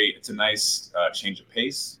 It's a nice change of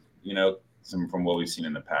pace, from what we've seen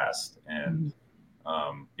in the past. And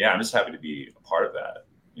I'm just happy to be a part of that.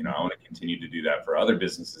 I want to continue to do that for other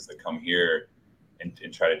businesses that come here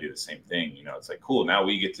and try to do the same thing. It's like, cool. Now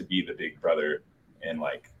we get to be the big brother and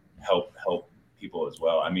like help people as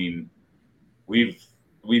well. I mean, we've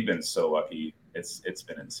been so lucky. It's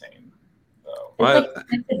been insane. So. It's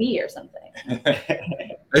like meant to be or something.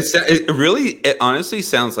 It honestly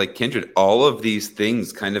sounds like kindred. All of these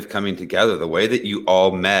things kind of coming together. The way that you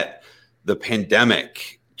all met, the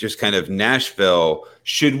pandemic, just kind of Nashville.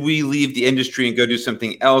 Should we leave the industry and go do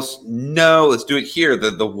something else? No, let's do it here.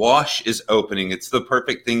 The Wash is opening. It's the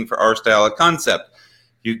perfect thing for our style of concept.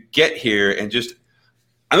 You get here and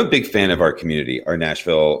I'm a big fan of our community, our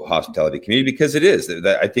Nashville hospitality community, because it is.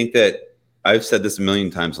 I think that I've said this a million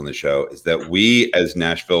times on the show, is that we as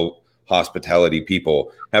Nashville hospitality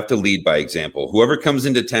people have to lead by example. Whoever comes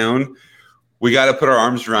into town, we got to put our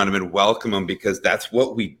arms around them and welcome them, because that's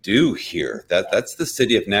what we do here. That's the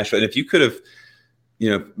city of Nashville. And if you could have,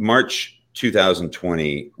 March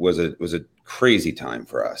 2020 was a crazy time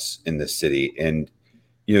for us in this city. And,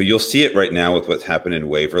 you'll see it right now with what's happened in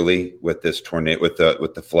Waverly with this tornado, with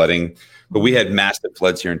the flooding. But we had massive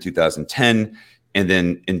floods here in 2010. And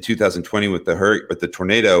then in 2020 with the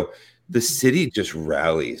tornado, the city just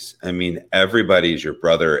rallies. I mean, everybody's your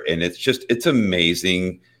brother. And it's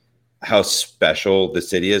amazing how special the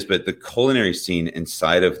city is. But the culinary scene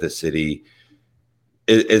inside of the city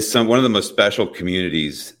is one of the most special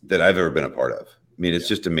communities that I've ever been a part of. I mean, it's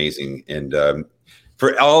just amazing. And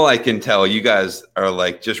for all I can tell, you guys are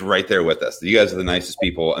like just right there with us. You guys are the nicest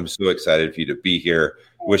people. I'm so excited for you to be here.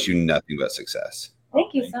 Wish you nothing but success.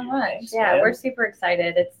 Thank you so much. Yeah, we're super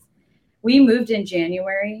excited. We moved in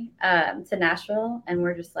January to Nashville, and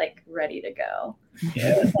we're just like ready to go.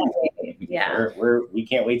 Yeah, we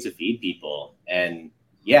can't wait to feed people. And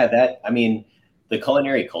the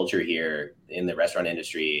culinary culture here in the restaurant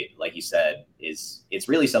industry, like you said, it's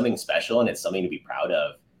really something special, and it's something to be proud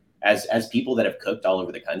of. As people that have cooked all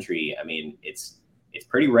over the country, I mean, it's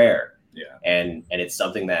pretty rare. Yeah. And it's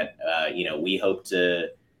something that we hope to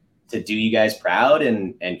do you guys proud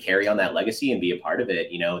and carry on that legacy and be a part of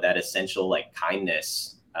it. That essential like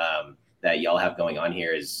kindness that y'all have going on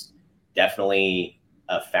here is definitely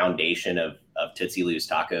a foundation of Tootsie Lou's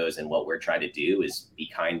Tacos. And what we're trying to do is be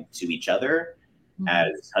kind to each other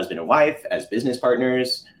as husband and wife, as business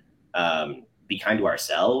partners, be kind to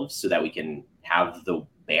ourselves so that we can have the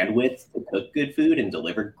bandwidth to cook good food and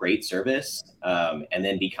deliver great service, and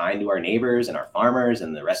then be kind to our neighbors and our farmers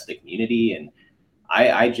and the rest of the community. And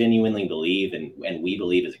I genuinely believe, and we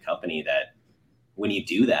believe as a company, that when you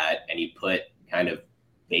do that and you put kind of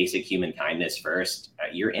basic human kindness first,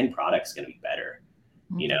 your end product's going to be better.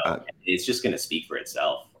 It's just going to speak for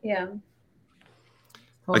itself. Yeah.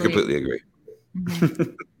 Totally. I completely agree.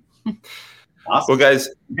 Awesome. Well, guys,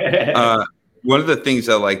 one of the things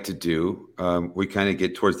I like to do, we kind of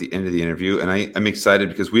get towards the end of the interview, and I'm excited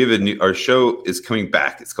because we have our show is coming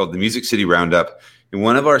back. It's called the Music City Roundup. And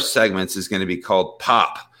one of our segments is going to be called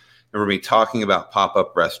Pop. And we're going to be talking about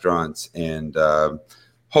pop-up restaurants. And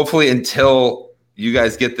hopefully until you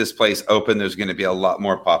guys get this place open, there's going to be a lot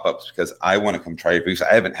more pop-ups, because I want to come try your food.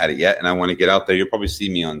 I haven't had it yet, and I want to get out there. You'll probably see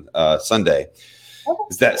me on Sunday.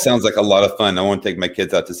 That sounds like a lot of fun. I want to take my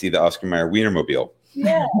kids out to see the Oscar Mayer Wienermobile.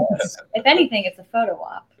 Yes. If anything, it's a photo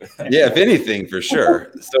op. Yeah, if anything, for sure.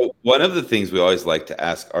 So one of the things we always like to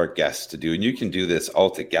ask our guests to do, and you can do this all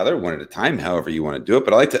together, one at a time, however you want to do it,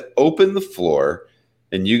 but I like to open the floor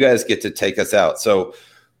and you guys get to take us out. So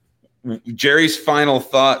Jerry's final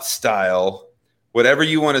thought style, whatever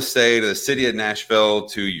you want to say to the city of Nashville,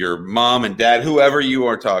 to your mom and dad, whoever you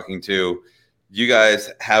are talking to, you guys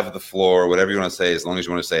have the floor. Whatever you want to say, as long as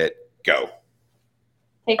you want to say it, go.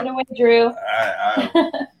 Take it away, Drew.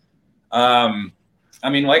 I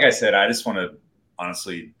mean, like I said, I just want to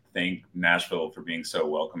honestly thank Nashville for being so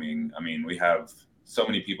welcoming. I mean, we have so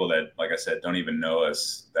many people that, like I said, don't even know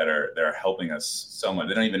us that are helping us so much.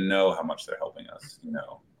 They don't even know how much they're helping us.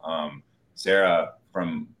 Sarah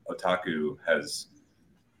from Otaku has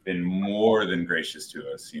been more than gracious to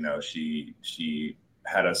us. She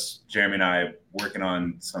had us, Jeremy and I, working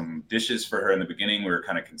on some dishes for her in the beginning. We were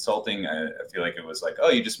kind of consulting. I feel like it was like, oh,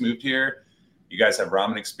 you just moved here, you guys have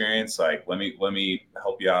ramen experience. Like, let me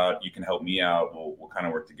help you out. You can help me out. We'll kind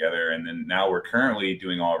of work together. And then now we're currently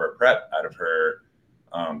doing all of our prep out of her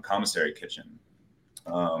commissary kitchen.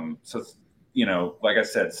 So, like I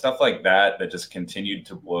said, stuff like that just continued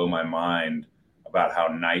to blow my mind about how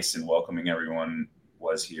nice and welcoming everyone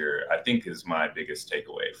was here, I think is my biggest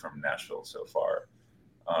takeaway from Nashville so far.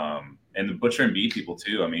 And the Butcher and Bee people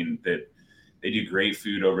too. I mean, that they do great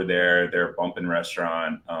food over there. They're a bumping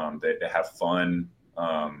restaurant. They have fun.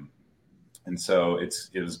 And so it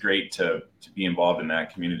was great to be involved in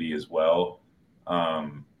that community as well.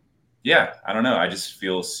 Yeah, I don't know. I just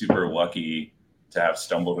feel super lucky to have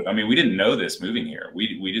stumbled. I mean, we didn't know this moving here.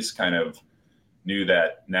 We just kind of knew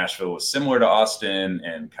that Nashville was similar to Austin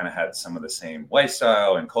and kind of had some of the same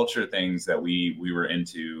lifestyle and culture things that we were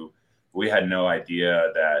into. We had no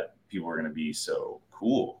idea that people were going to be so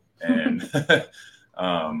cool. And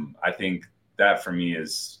I think that for me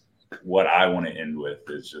is what I want to end with,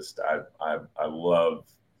 is just I love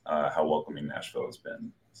how welcoming Nashville has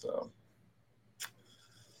been. So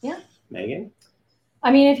yeah. Megan?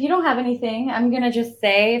 I mean, if you don't have anything, I'm going to just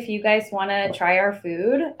say, if you guys want to try our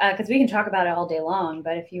food, because we can talk about it all day long,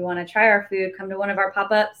 but if you want to try our food, come to one of our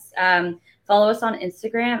pop-ups. Follow us on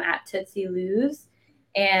Instagram at Tootsie Loos,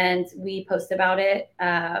 and we post about it.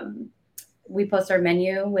 We post our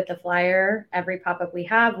menu with the flyer every pop-up we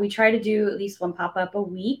have. We try to do at least one pop-up a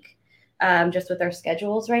week, just with our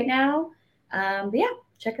schedules right now. But yeah,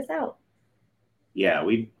 check us out. Yeah,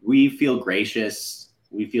 we feel gracious.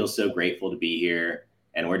 We feel so grateful to be here,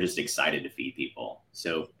 and we're just excited to feed people.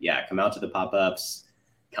 So yeah, come out to the pop-ups,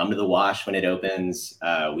 come to the Wash when it opens.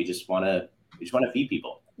 We just want to feed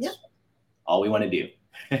people. Yep. All we want to do.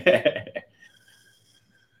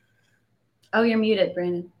 Oh, you're muted,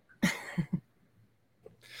 Brandon.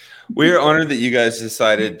 We're honored that you guys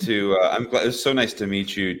decided to. I'm glad. It was so nice to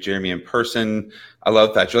meet you, Jeremy, in person. I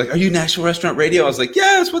love that. You're like, "Are you Nashville Restaurant Radio?" I was like,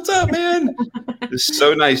 "Yes, what's up, man?" It's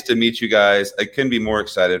so nice to meet you guys. I couldn't be more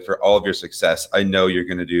excited for all of your success. I know you're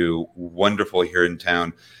going to do wonderful here in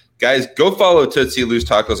town. Guys, go follow Tootsie Loos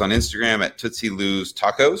Tacos on Instagram at Tootsie Loos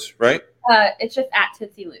Tacos, right? It's just at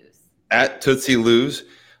Tootsie Loos. At Tootsie Loos.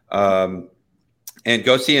 And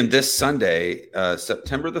go see him this Sunday,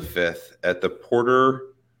 September the 5th at the Porter...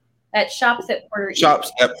 At Shops at Porter East.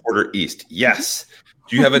 Shops at Porter East. Yes.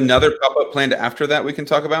 Do you have another pop-up planned after that we can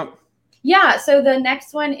talk about? Yeah. So the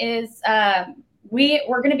next one is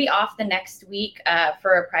we're going to be off the next week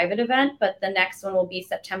for a private event, but the next one will be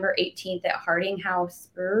September 18th at Harding House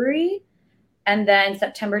Brewery, and then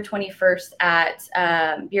September 21st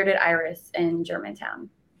at Bearded Iris in Germantown.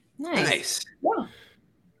 Nice. Yeah.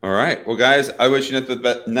 All right. Well, guys, I wish you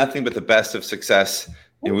nothing but the best of success,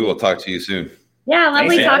 and we will talk to you soon. Yeah,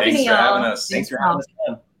 lovely talking to y'all. Thanks for having us.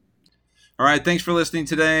 All right, thanks for listening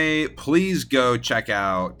today. Please go check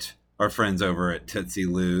out our friends over at Tootsie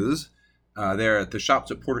Loos. They're at the Shops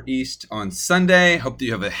at Porter East on Sunday. Hope that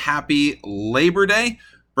you have a happy Labor Day.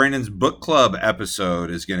 Brandon's book club episode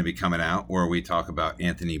is going to be coming out where we talk about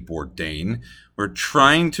Anthony Bourdain. We're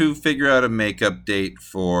trying to figure out a makeup date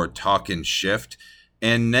for Talk and Shift.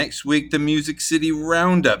 And next week, the Music City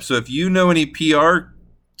Roundup. So if you know any PR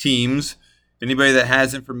teams, anybody that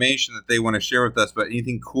has information that they want to share with us about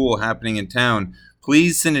anything cool happening in town,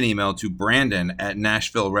 please send an email to Brandon at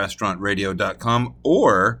NashvilleRestaurantRadio.com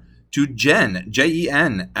or to Jen,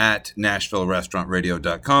 Jen, at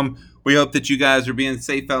NashvilleRestaurantRadio.com. We hope that you guys are being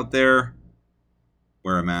safe out there.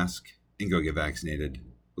 Wear a mask and go get vaccinated.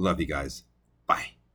 We love you guys. Bye.